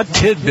Cabot. It's not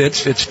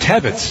Tidbits, it's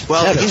Tebbets.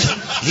 Well,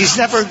 he's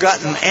never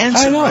gotten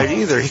Ensign right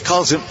either. He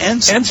calls him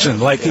Ensign.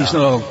 Ensign, like he's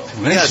no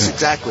Ensign. Yes,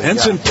 exactly.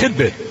 Ensign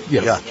Tidbit.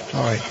 Yeah.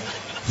 All right.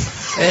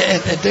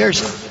 And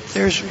there's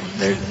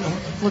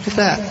look at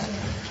that.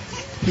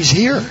 He's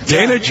here.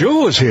 Dana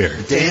Jewell is here.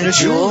 Dana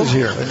Jewell is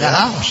here in the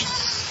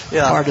house.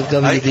 Yeah. Part of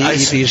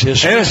WDEV's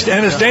history.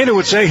 And as Dana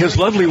would say, his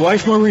lovely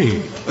wife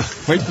Marie.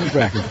 Wait in the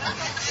back.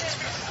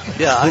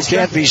 Yeah. Who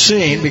can't be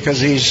seen because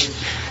he's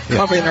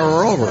covering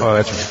her over. Oh,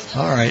 that's right.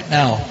 All right.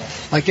 Now,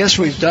 I guess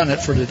we've done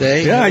it for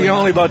today. Yeah, you're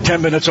only about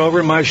 10 minutes over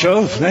in my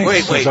show.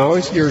 Thanks. Wait. As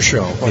always. Your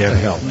show. What the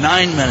hell?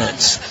 9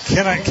 minutes.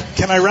 Can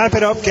I wrap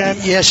it up, Ken?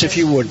 Yes, if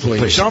you would,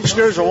 please.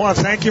 Dumpsters, I want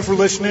to thank you for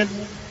listening.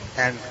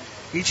 And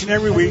each and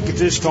every week at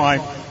this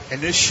time,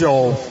 in this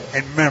show,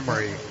 in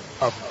memory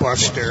of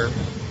Buster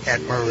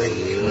and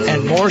Marie.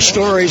 And more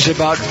stories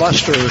about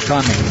Buster are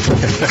coming.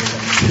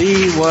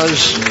 He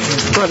was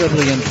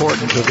incredibly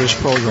important to this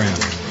program.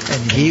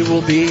 And he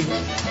will be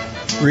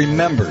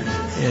remembered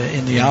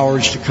in the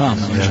hours to come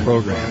in this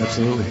program.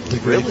 Absolutely. The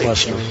great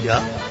Buster.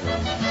 Yeah.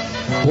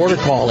 Border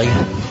Collie.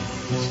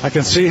 I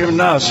can see him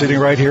now sitting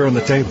right here on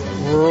the table.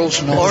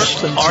 World's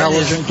most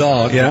intelligent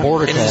dog. Yeah.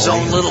 Border Collie. In his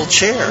own little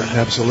chair.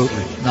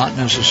 Absolutely. Not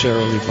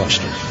necessarily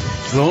Buster.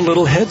 His own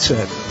little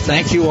headset.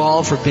 Thank you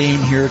all for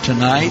being here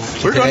tonight.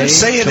 We're going to today,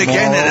 say it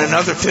again tomorrow. in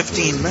another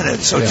 15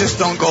 minutes, so just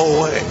don't go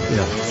away.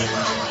 Yeah.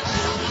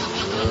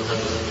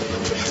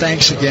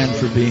 Thanks again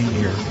for being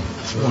here.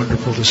 It's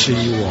wonderful to see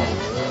you all.